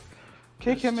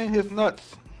 Kick him in his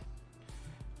nuts.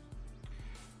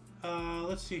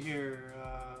 Let's see here.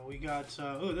 We got.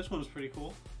 Oh, this one's pretty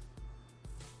cool.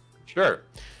 Sure.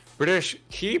 British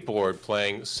keyboard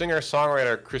playing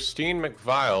singer-songwriter Christine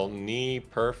McVile, knee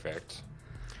perfect,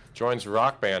 joins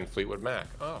rock band Fleetwood Mac.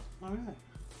 Oh, All right.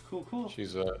 Cool.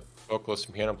 she's a vocalist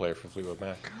and piano player for Fleetwood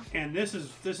Mac. And this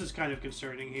is kind of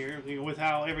concerning here, with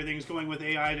how everything's going with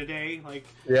AI today. Like.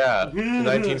 Yeah,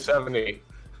 1970.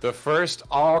 The first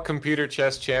all-computer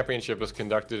chess championship was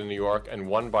conducted in New York and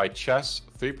won by Chess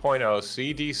 3.0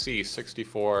 CDC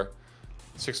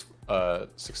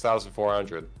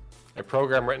 6400, a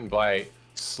program written by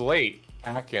Slate,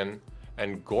 Akin,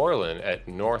 and Gorlin at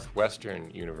Northwestern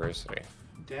University.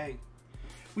 Dang.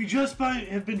 We just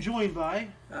have been joined by.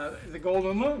 The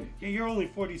Golden Moon. Yeah, you're only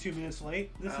 42 minutes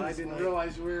late. I didn't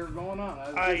realize we were going on. I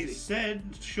was I busy. said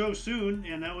show soon,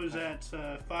 and that was at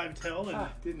 5 till. And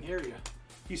Didn't hear you.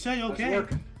 you said I was okay.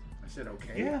 working. I said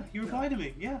okay. Yeah, you replied to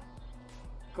me. Yeah.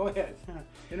 Go ahead.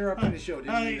 Interrupting the show.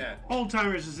 Didn't mean that. Old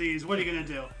timer's disease. What are you gonna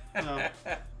do?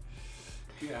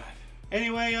 Yeah.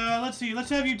 Anyway, let's see. Let's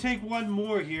have you take one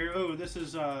more here. Oh, this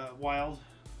is wild.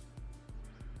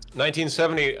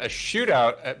 1970, a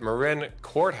shootout at Marin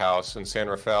Courthouse in San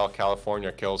Rafael, California,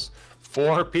 kills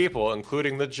 4 people,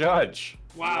 including the judge.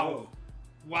 Wow. Whoa.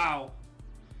 Wow.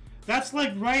 That's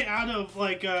like right out of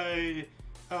like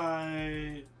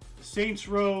Saints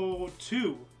Row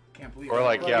 2. Can't believe Or it.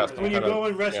 like, yeah, When you kind of- go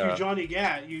and rescue yeah. Johnny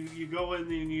Gat, you go in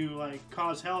and you like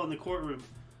cause hell in the courtroom.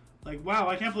 Like, wow,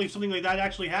 I can't believe something like that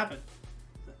actually happened.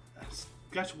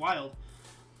 That's wild.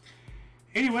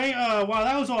 Anyway, while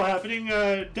that was all happening,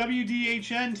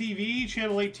 WDHN TV,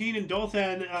 Channel 18 in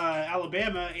Dothan,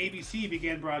 Alabama, ABC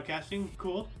began broadcasting.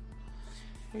 Cool.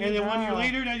 And then 1 year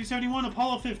later, 1971,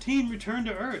 Apollo 15 returned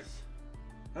to Earth.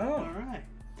 Oh. All right.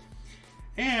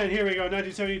 And here we go,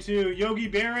 1972. Yogi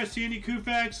Berra, Sandy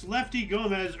Koufax, Lefty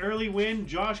Gomez, Early Wynn,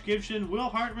 Josh Gibson, Will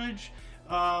Hartridge,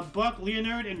 Buck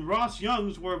Leonard, and Ross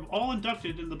Youngs were all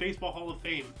inducted in the Baseball Hall of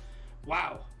Fame.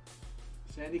 Wow.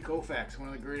 Sandy Koufax, one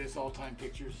of the greatest all-time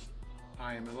pitchers.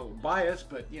 I am a little biased,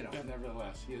 but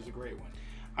nevertheless, he is a great one.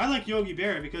 I like Yogi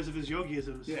Berra because of his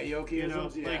yogiisms. Yeah,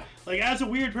 yogiisms, yeah. Like as a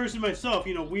weird person myself,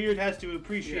 Weird has to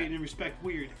appreciate Yeah. and respect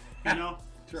Weird,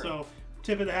 Sure. So,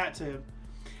 tip of the hat to him.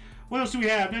 What else do we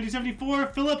have? 1974,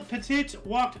 Philip Petit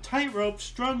walked tightrope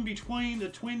strung between the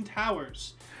Twin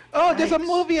Towers. Oh, there's a Nice.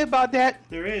 movie about that.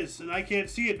 There is, and I can't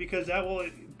see it because that will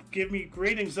give me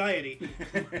great anxiety.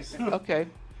 So, Okay.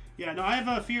 yeah, no, I have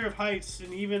a fear of heights,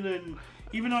 and even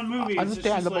on movies, it's just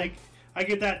Understandable. like I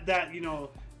get that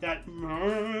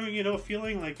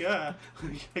feeling like I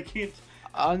can't.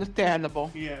 Understandable.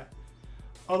 Yeah.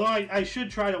 Although I should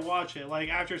try to watch it. Like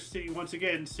after seeing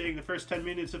the first 10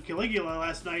 minutes of Caligula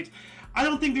last night, I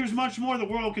don't think there's much more the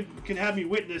world can have me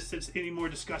witness that's any more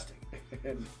disgusting.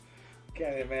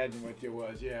 Can't imagine what it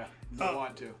was. Yeah, don't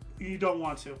want to. You don't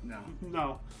want to.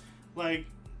 No. Like.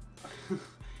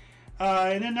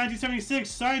 And then 1976,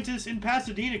 scientists in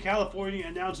Pasadena, California,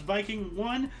 announced Viking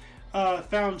 1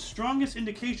 found strongest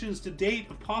indications to date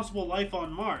of possible life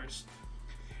on Mars.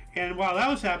 And while that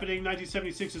was happening,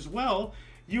 1976 as well,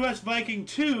 U.S. Viking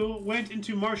 2 went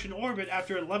into Martian orbit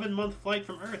after an 11-month flight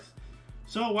from Earth.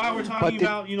 So while we're talking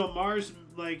about, Mars,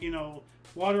 like,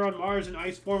 water on Mars and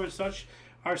ice form and such,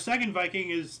 our second Viking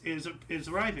is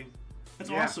arriving. That's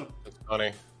awesome. That's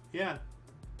funny. Yeah.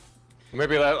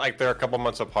 Maybe like they're a couple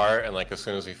months apart, and like as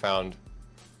soon as he found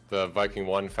the Viking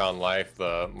 1 found life,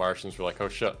 the Martians were like, "Oh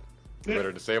shit, we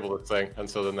better disable this thing," and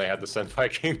so then they had to send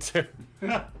Viking 2.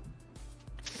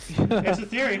 It's a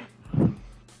theory.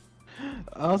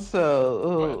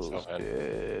 Also,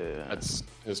 That's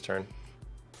his turn.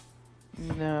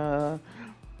 No.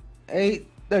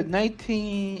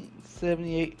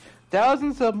 1978.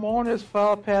 Thousands of mourners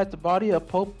filed past the body of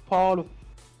Pope Paul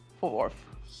IV.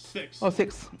 6. Oh,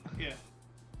 6. Yeah.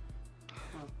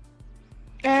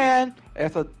 And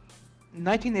as of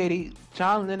 1980,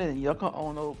 John Lennon and Yoko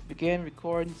Ono began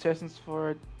recording sessions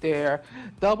for their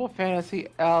double fantasy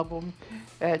album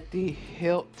at the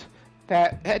Hit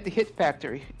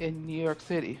Factory in New York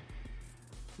City.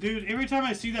 Dude, every time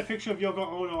I see that picture of Yoko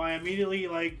Ono, I immediately,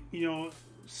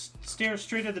 stare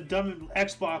straight at the dumb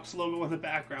Xbox logo in the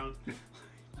background.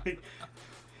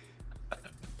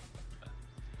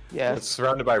 Yes. It's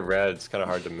surrounded by red. It's kind of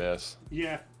hard to miss.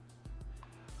 Yeah.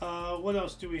 What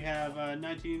else do we have? You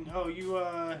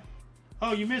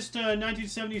missed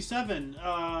 1977.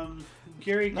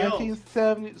 Gary Gill.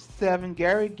 1977,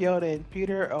 Gary Gill and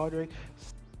Peter Eldridge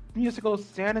musical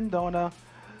Shenandoah,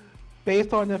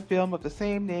 based on the film of the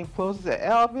same name, closes at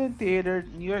Alvin Theater,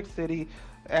 New York City,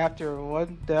 after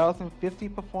 1,050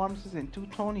 performances and 2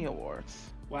 Tony Awards.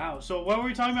 Wow. So what were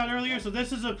we talking about earlier? So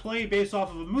this is a play based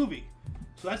off of a movie.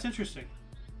 So that's interesting.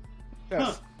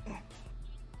 Yes.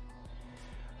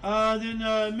 Then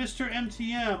Mr.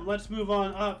 MTM. Let's move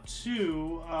on up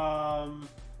to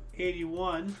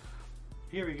 81.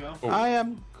 Here we go. I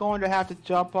am going to have to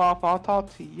jump off. I'll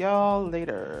talk to y'all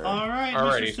later. All right,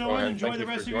 Alrighty, Mr. Stone. Enjoy Thank the you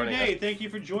rest for of your joining day. us. Thank you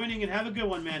for joining and have a good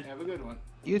one, man. Have a good one.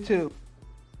 You too.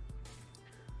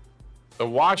 The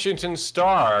Washington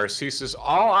Star ceases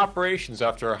all operations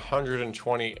after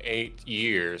 128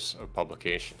 years of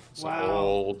publication. It's Wow. an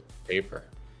old paper.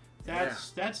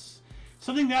 That's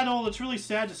something that old. It's really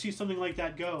sad to see something like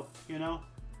that go. Yeah.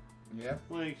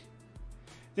 Like,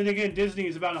 then again, Disney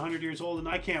is about 100 years old, and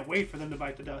I can't wait for them to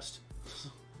bite the dust.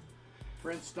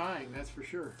 Prince dying, that's for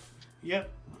sure. Yep.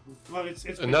 Well, it's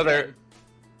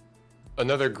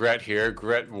Another Gret here,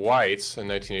 Gret Weitz in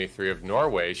 1983 of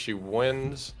Norway. She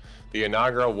wins the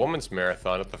inaugural women's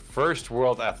marathon at the first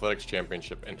World Athletics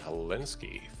Championship in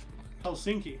Helsinki.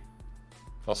 Helsinki.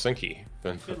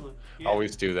 Finland. Yeah.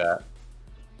 Always do that.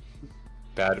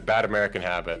 Bad American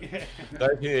habit. Yeah.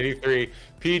 1983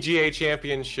 PGA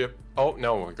Championship. Oh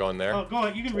no, we're going there. Oh, go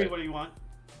ahead. You can read what you want.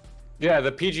 Yeah,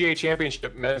 the PGA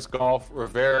Championship men's golf,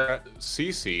 Rivera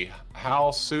CC.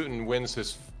 Hal Sutton wins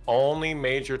his only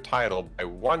major title by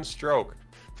 1 stroke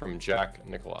from Jack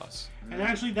Nicklaus. And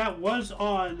actually, that was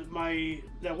on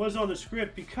the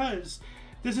script because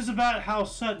this is about Hal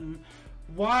Sutton.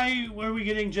 Why were we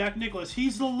getting Jack Nicklaus?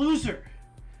 He's the loser.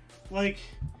 Like,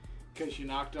 Because you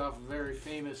knocked off a very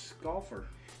famous golfer.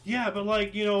 yeah, but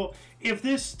if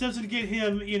this doesn't get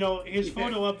him, his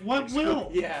photo up, what will?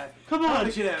 Yeah. Come on,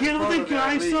 Probably should have give a the photo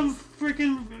guy at some least.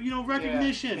 freaking,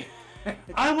 recognition.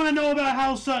 I want to know about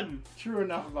Hal Sutton. True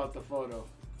enough about the photo.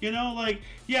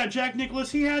 Jack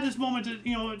Nicklaus, he had his moment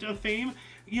of fame.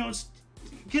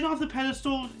 Get off the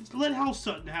pedestal. Let Hal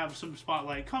Sutton have some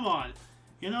spotlight. Come on,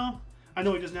 I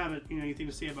know he doesn't have anything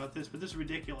to say about this, but this is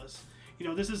ridiculous.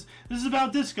 This is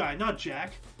about this guy, not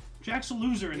Jack. Jack's a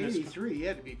loser in this. 83, he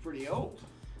had to be pretty old.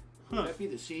 Would Huh. that be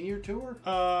the senior tour?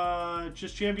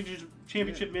 Just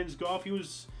championship men's golf. He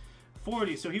was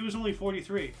 40, so he was only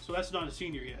 43. So that's not a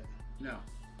senior yet. No.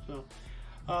 So,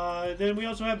 then we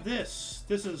also have this.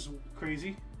 This is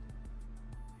crazy.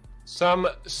 Some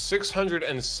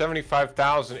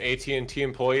 675,000 AT&T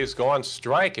employees go on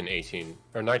strike in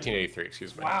 1983.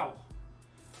 Excuse me. Wow,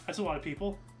 that's a lot of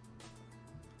people.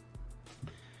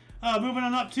 Moving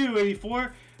on up to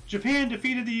 84. Japan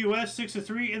defeated the U.S.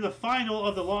 6-3 in the final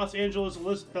of the Los Angeles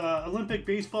Olympic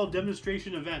baseball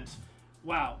demonstration event.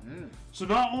 Wow. So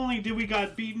not only did we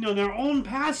got beaten on our own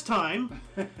pastime,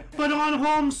 but on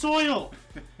home soil.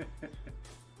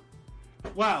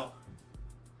 Wow.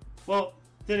 Well,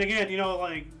 then again,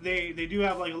 they do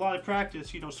have a lot of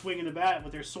practice, swinging the bat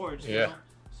with their swords. Yeah.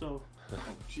 So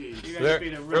Jeez. You guys Their,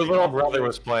 made a their really little awful brother joke.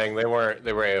 was playing. They were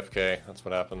AFK. That's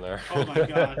what happened there. Oh my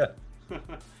god.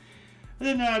 And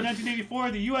then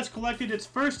 1984, the U.S. collected its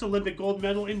first Olympic gold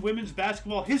medal in women's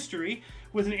basketball history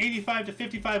with an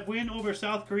 85-55 win over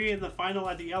South Korea in the final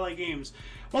at the LA Games.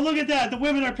 Well, look at that. The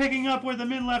women are picking up where the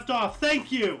men left off.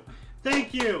 Thank you.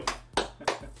 Thank you.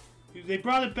 They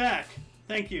brought it back.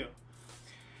 Thank you.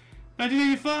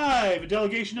 1985, a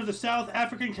delegation of the South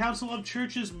African Council of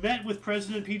Churches met with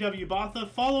President P.W. Botha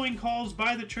following calls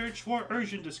by the church for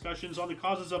urgent discussions on the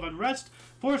causes of unrest,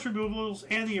 forced removals,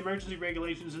 and the emergency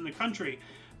regulations in the country.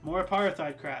 More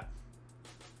apartheid crap.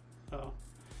 So,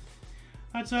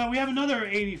 that's we have another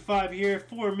 85 here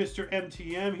for Mr.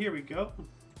 MTM. Here we go.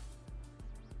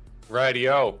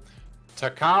 Rightio.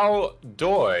 Takao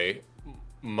Doi,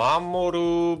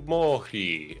 Mamoru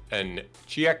Mohi, and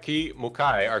Chiaki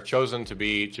Mukai are chosen to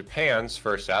be Japan's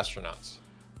first astronauts.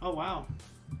 Oh, wow.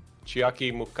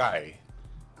 Chiaki Mukai.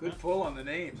 Good pull on the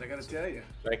names, I gotta tell you.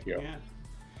 Thank you. Yeah.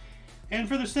 And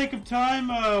for the sake of time,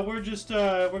 we're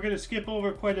going to skip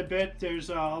over quite a bit. There's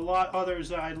a lot others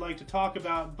that I'd like to talk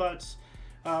about, but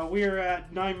we're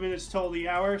at 9 minutes till the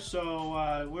hour,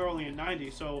 so we're only at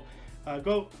 90. So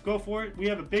go for it. We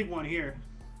have a big one here.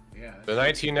 Yeah. The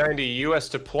 1990 U.S.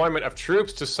 deployment of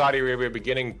troops to Saudi Arabia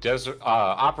beginning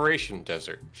Operation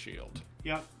Desert Shield.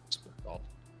 Yep.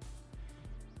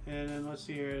 And then let's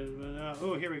see here.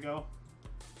 Oh, here we go.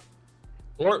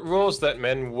 Court rules that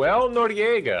Manuel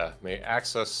Noriega may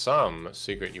access some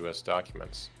secret U.S.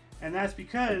 documents. And that's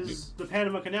because the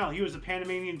Panama Canal. He was a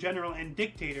Panamanian general and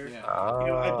dictator. Yeah. You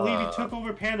know, I believe he took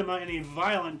over Panama in a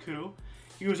violent coup.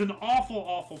 He was an awful,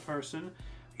 awful person.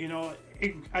 You know,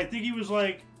 I think he was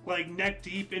like neck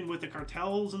deep in with the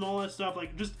cartels and all that stuff.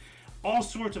 Like just all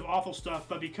sorts of awful stuff.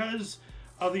 But because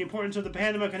of the importance of the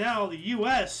Panama Canal, the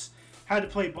U.S. had to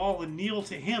play ball and kneel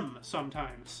to him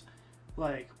sometimes.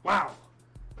 Like, wow.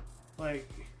 Like,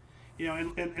 you know,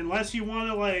 and unless you want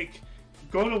to, like,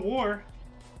 go to war,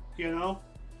 you know,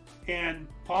 and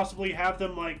possibly have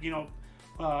them, like, you know,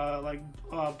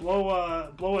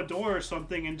 blow a door or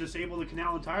something and disable the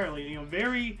canal entirely. You know,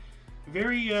 very,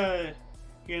 very,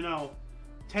 you know,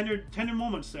 tender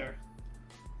moments there.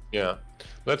 Yeah.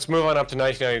 Let's move on up to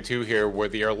 1992 here, where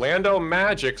the Orlando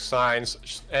Magic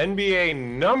signs NBA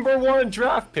 #1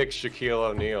 draft pick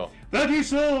Shaquille O'Neal. That is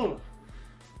so.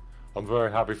 I'm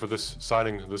very happy for this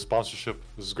signing, this sponsorship.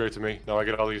 This is great to me. Now I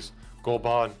get all these Gold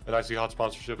Bond and Icy Hot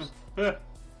sponsorships.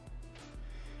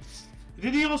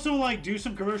 Did he also, like, do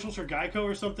some commercials for Geico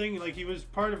or something? Like, he was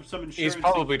part of some insurance. He's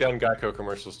probably done Geico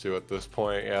commercials too at this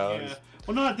point. Yeah.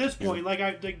 Well, not at this point.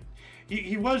 Like,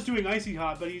 he was doing Icy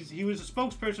Hot, but he was a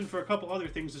spokesperson for a couple other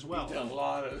things as well. He's done a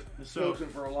lot of spoken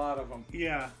for a lot of them.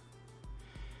 Yeah.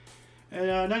 In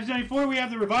 1994, we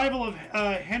have the revival of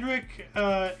Henrik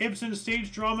Ibsen's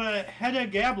stage drama Hedda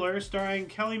Gabler, starring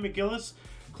Kelly McGillis,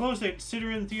 closed at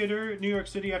Citroen Theater, New York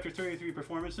City, after 33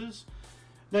 performances.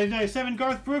 1997,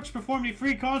 Garth Brooks performed a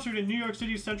free concert in New York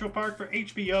City's Central Park for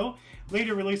HBO,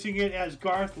 later releasing it as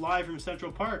Garth Live from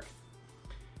Central Park.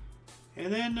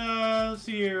 And then, let's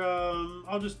see here,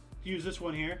 I'll just use this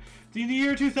one here. In the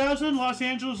year 2000, Los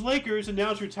Angeles Lakers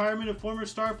announced retirement of former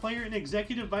star player and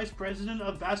executive vice president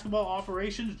of basketball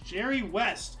operations Jerry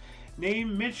West,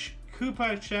 named Mitch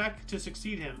Kupchak to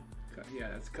succeed him. Yeah,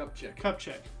 that's Kupchak.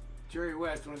 Kupchak. Jerry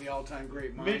West, one of the all-time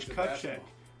great minds Mitch of Kupchak. basketball.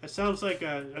 That sounds like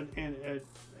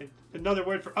another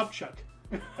word for upchuck.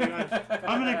 I'm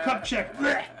gonna Kupchak.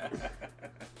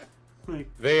 Like,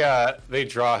 They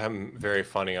draw him very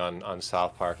funny on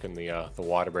South Park in the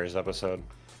Water Bears episode.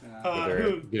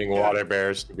 They're getting Water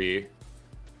Bears to be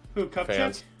Kupchak?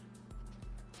 fans.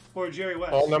 Or Jerry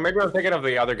West? Oh no, maybe I'm thinking of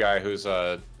the other guy who's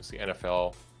the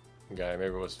NFL guy.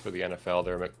 Maybe it was for the NFL.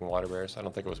 They were making Water Bears. I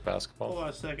don't think it was basketball. Hold on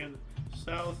a second.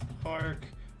 South Park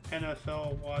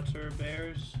NFL Water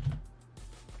Bears.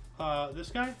 This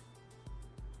guy?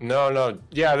 No.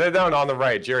 Yeah, they're down on the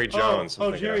right. Jerry Jones.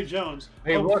 Oh, Jerry Jones.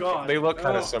 They God. look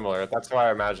kind of similar. That's why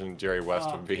I imagine Jerry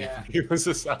West would be. yeah. He was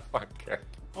a South Park character.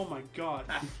 Oh my God.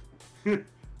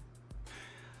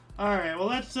 Alright, well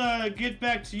let's get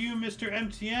back to you, Mr.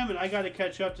 MTM, and I gotta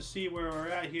catch up to see where we're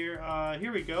at here.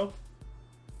 Here we go.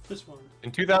 This one.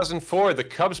 In 2004, the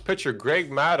Cubs pitcher Greg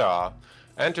Madoff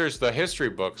enters the history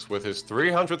books with his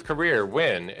 300th career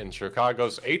win in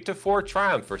Chicago's 8-4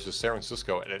 triumph versus San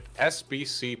Francisco at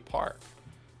SBC Park.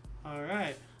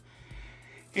 Alright.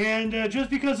 And just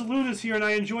because Luna's here and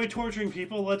I enjoy torturing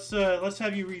people, let's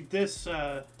have you read this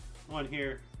one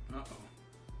here. Uh-oh.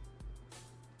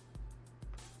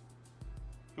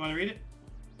 You want to read it?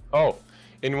 Oh,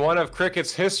 in one of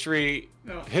cricket's history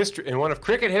in one of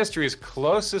cricket history's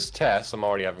closest tests, I'm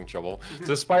already having trouble.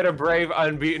 Despite a brave,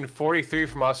 unbeaten 43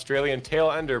 from Australian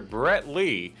tail ender Brett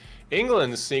Lee,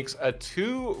 England sneaks a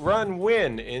 2-run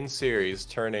win in series,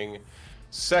 turning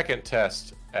second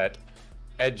test at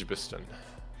Edgbaston.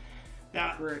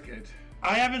 Now, Cricket.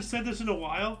 I haven't said this in a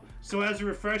while, so as a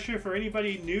refresher for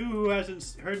anybody new who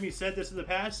hasn't heard me said this in the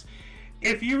past,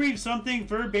 if you read something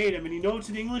verbatim and you know it's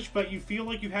in English but you feel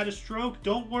like you've had a stroke,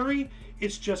 don't worry,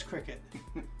 it's just cricket.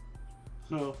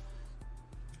 So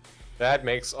that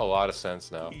makes a lot of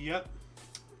sense now. Yep.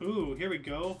 Ooh, here we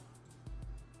go.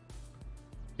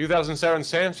 2007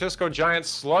 San Francisco Giants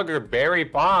slugger Barry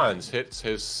Bonds hits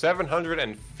his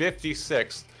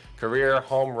 756th career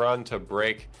home run to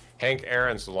break Hank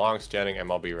Aaron's long-standing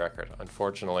MLB record.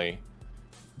 Unfortunately,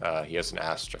 he has an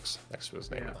asterisk next to his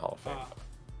name in the Hall of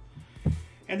Fame.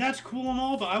 And that's cool and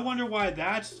all, but I wonder why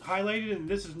that's highlighted and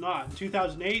this is not. In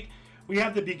 2008, we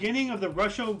have the beginning of the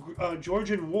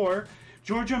Russo-Georgian War.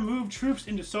 Georgia moved troops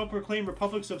into self-proclaimed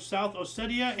republics of South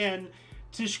Ossetia and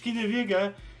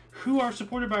Tishkinaviga, who are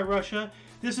supported by Russia.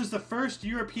 This is the first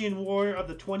European war of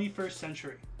the 21st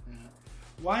century.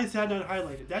 Why is that not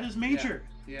highlighted? That is major.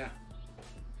 Yeah.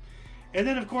 And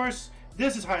then, of course,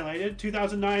 this is highlighted.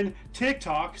 2009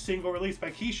 TikTok, single released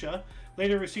by Keisha,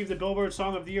 later received the Billboard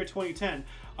Song of the Year 2010.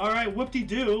 All right,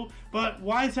 whoop-de-doo, but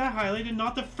why is that highlighted?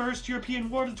 Not the first European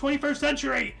war of the 21st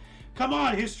century. Come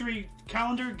on, history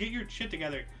calendar, get your shit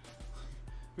together.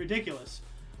 Ridiculous.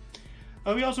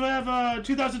 We also have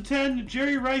 2010,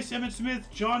 Jerry Rice, Emmett Smith,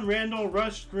 John Randall,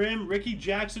 Russ Grimm, Ricky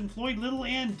Jackson, Floyd Little,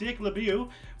 and Dick LeBeau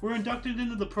were inducted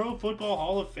into the Pro Football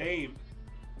Hall of Fame.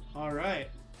 All right.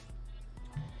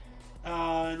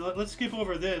 Let's skip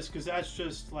over this because that's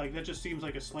just like that just seems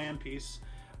like a slam piece.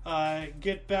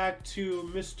 Get back to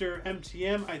Mr.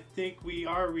 MTM. I think we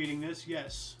are reading this.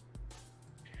 Yes.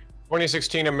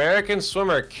 2016 American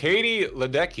swimmer Katie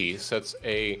Ledecky sets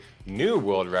a new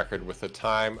world record with a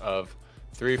time of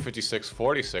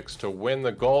 3:56.46 to win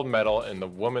the gold medal in the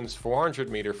women's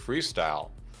 400-meter freestyle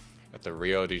at the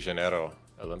Rio de Janeiro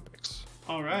Olympics.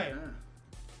 All right.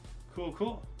 Cool,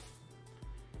 cool.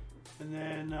 And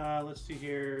then let's see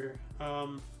here.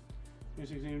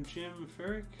 Music name Jim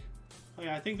Furyk. Oh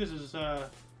yeah, I think this is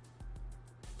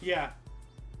yeah,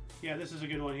 this is a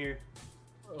good one here.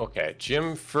 Okay,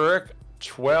 Jim Furyk,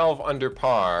 12 under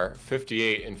par,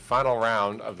 58 in final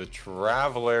round of the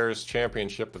Travelers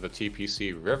Championship of the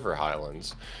TPC River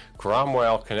Highlands,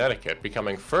 Cromwell, Connecticut,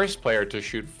 becoming first player to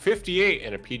shoot 58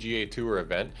 in a PGA Tour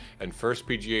event and first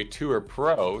PGA Tour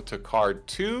pro to card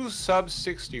 2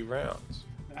 sub-60 rounds.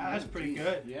 That's pretty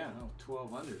good. Yeah,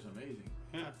 12 under is amazing.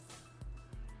 Yeah.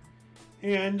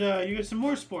 And you get some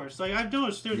more sports. Like I've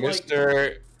noticed,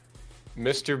 there's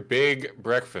Mr. Big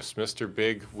Breakfast, Mr.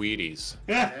 Big Wheaties,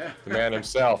 Yeah. the man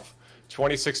himself.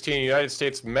 2016 United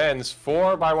States men's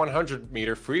 4x100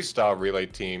 meter freestyle relay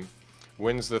team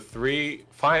wins the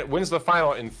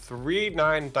final in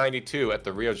 3:9.92 at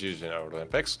the Rio de Janeiro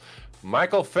Olympics.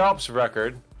 Michael Phelps'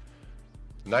 record,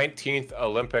 19th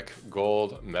Olympic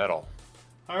gold medal.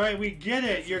 All right, we get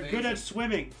it. That's You're amazing. good at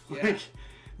swimming. Yeah. Like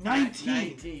 19.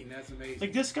 19, that's amazing.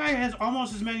 Like this guy has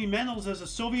almost as many medals as a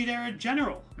Soviet-era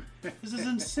general. This is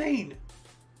insane.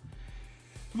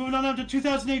 Moving on up to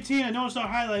 2018, I know it's not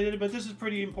highlighted, but this is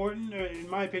pretty important, in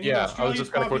my opinion. Yeah, I was Australia's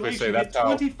just going to quickly say population that's hit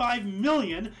how... 25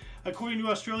 million, according to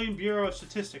Australian Bureau of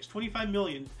Statistics. 25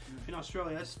 million in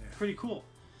Australia. That's pretty cool.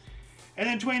 And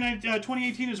then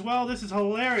 2018 as well, this is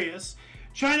hilarious.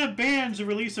 China bans the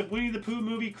release of Winnie the Pooh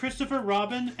movie Christopher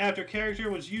Robin after character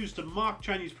was used to mock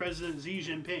Chinese President Xi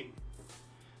Jinping.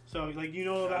 So, like, you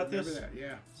know about this? That,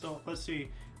 yeah. So, let's see.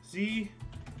 Xi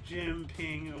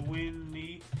Jinping,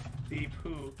 Winnie the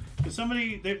Pooh. Because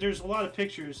somebody, there's a lot of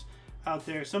pictures out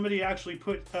there. Somebody actually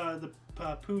put the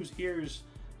Pooh's ears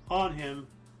on him.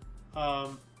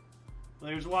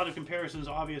 There's a lot of comparisons,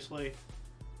 obviously.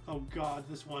 Oh God,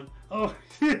 this one. Oh,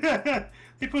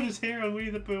 they put his hair on Winnie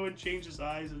the Pooh and changed his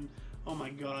eyes, and oh my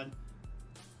God.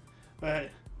 But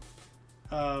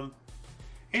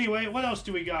anyway, what else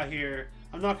do we got here?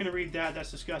 I'm not going to read that.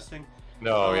 That's disgusting.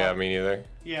 No, yeah, me neither.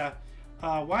 Yeah.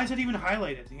 Why is it even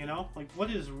highlighted? You know, like what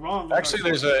is wrong? With Actually,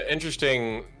 there's an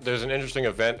interesting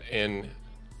event in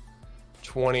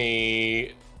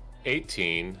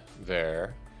 2018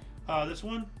 there. This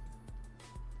one.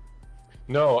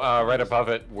 No, right above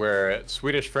it, where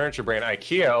Swedish furniture brand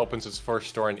IKEA opens its first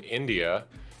store in India,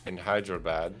 in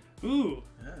Hyderabad. Ooh.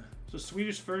 Yeah. So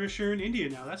Swedish furniture in India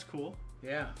now. That's cool.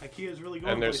 Yeah. IKEA is really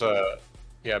going. And there's a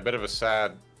bit of a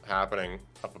sad happening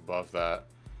up above that,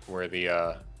 where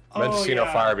the Mendocino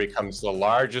fire becomes the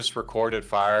largest recorded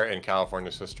fire in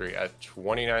California's history at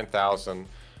 29,000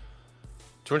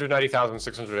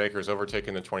 290,600 acres,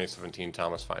 overtaking the 2017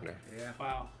 Thomas Finder. Yeah.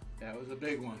 Wow. That was a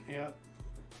big one. Yeah.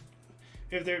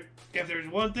 If there's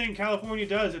one thing California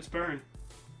does, it's burn.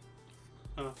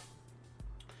 What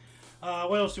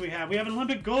else do we have? We have an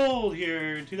Olympic gold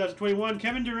here in 2021.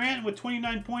 Kevin Durant with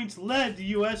 29 points led the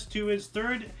U.S. to his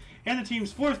third and the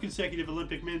team's fourth consecutive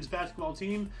Olympic men's basketball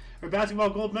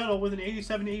gold medal with an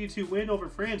 87-82 win over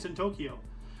France in Tokyo.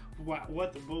 Wow,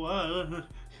 what the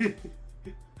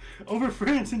over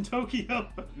France in Tokyo.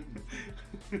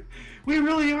 We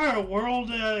really are a world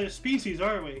species,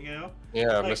 aren't we? You know?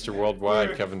 Yeah, like, Mr.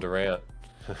 Worldwide, Kevin Durant.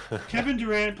 Kevin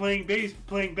Durant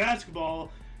playing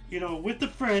basketball, you know, with the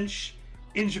French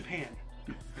in Japan.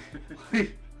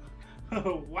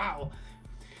 Oh, wow.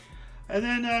 And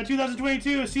then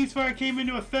 2022, a ceasefire came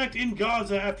into effect in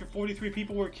Gaza after 43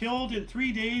 people were killed in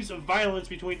 3 days of violence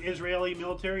between Israeli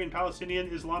military and Palestinian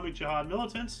Islamic Jihad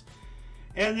militants.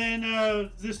 And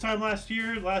then this time last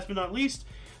year, last but not least,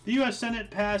 the U.S.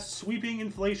 Senate passed Sweeping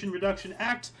Inflation Reduction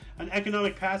Act, an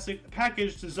economic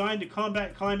package designed to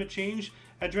combat climate change,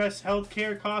 address health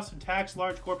care costs, and tax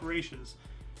large corporations.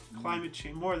 Climate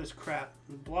change, more of this crap.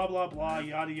 Blah, blah, blah,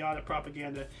 yada, yada,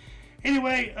 propaganda.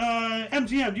 Anyway,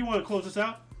 MTM, do you want to close this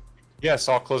out? Yes,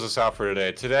 I'll close this out for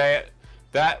today.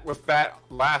 With that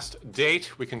last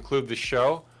date, we conclude the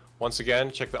show. Once again,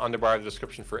 check the underbar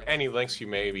description for any links you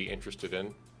may be interested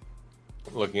in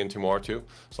looking into more too.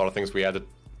 There's a lot of things we had to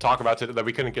talk about today that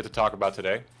we couldn't get to talk about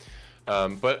today.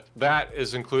 But that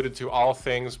is included to all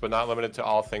things, but not limited to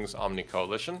all things Omni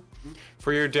Coalition.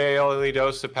 For your daily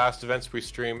dose of past events, we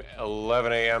stream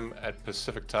 11 a.m. at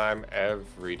Pacific time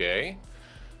every day.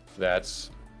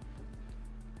 That's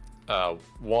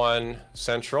 1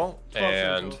 Central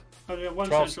and Central. 1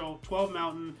 Central, 12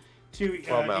 Mountain, 2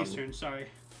 Eastern. Sorry.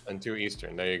 And 2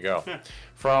 Eastern. There you go.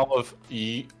 For all of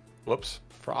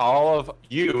for all of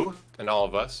you and all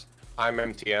of us, I'm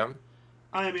MTM.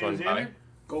 I am Alexander.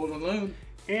 Golden Loon.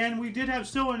 And we did have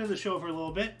Stoen in the show for a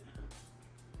little bit.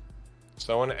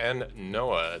 Stoen and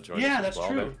Noah joined us. Yeah, that's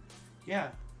true. Then. Yeah.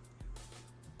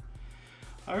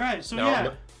 All right, so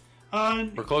now,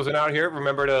 we're closing out here.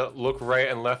 Remember to look right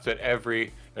and left at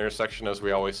every intersection, as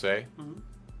we always say.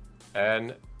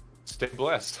 And stay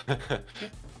blessed.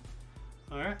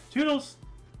 All right. Toodles.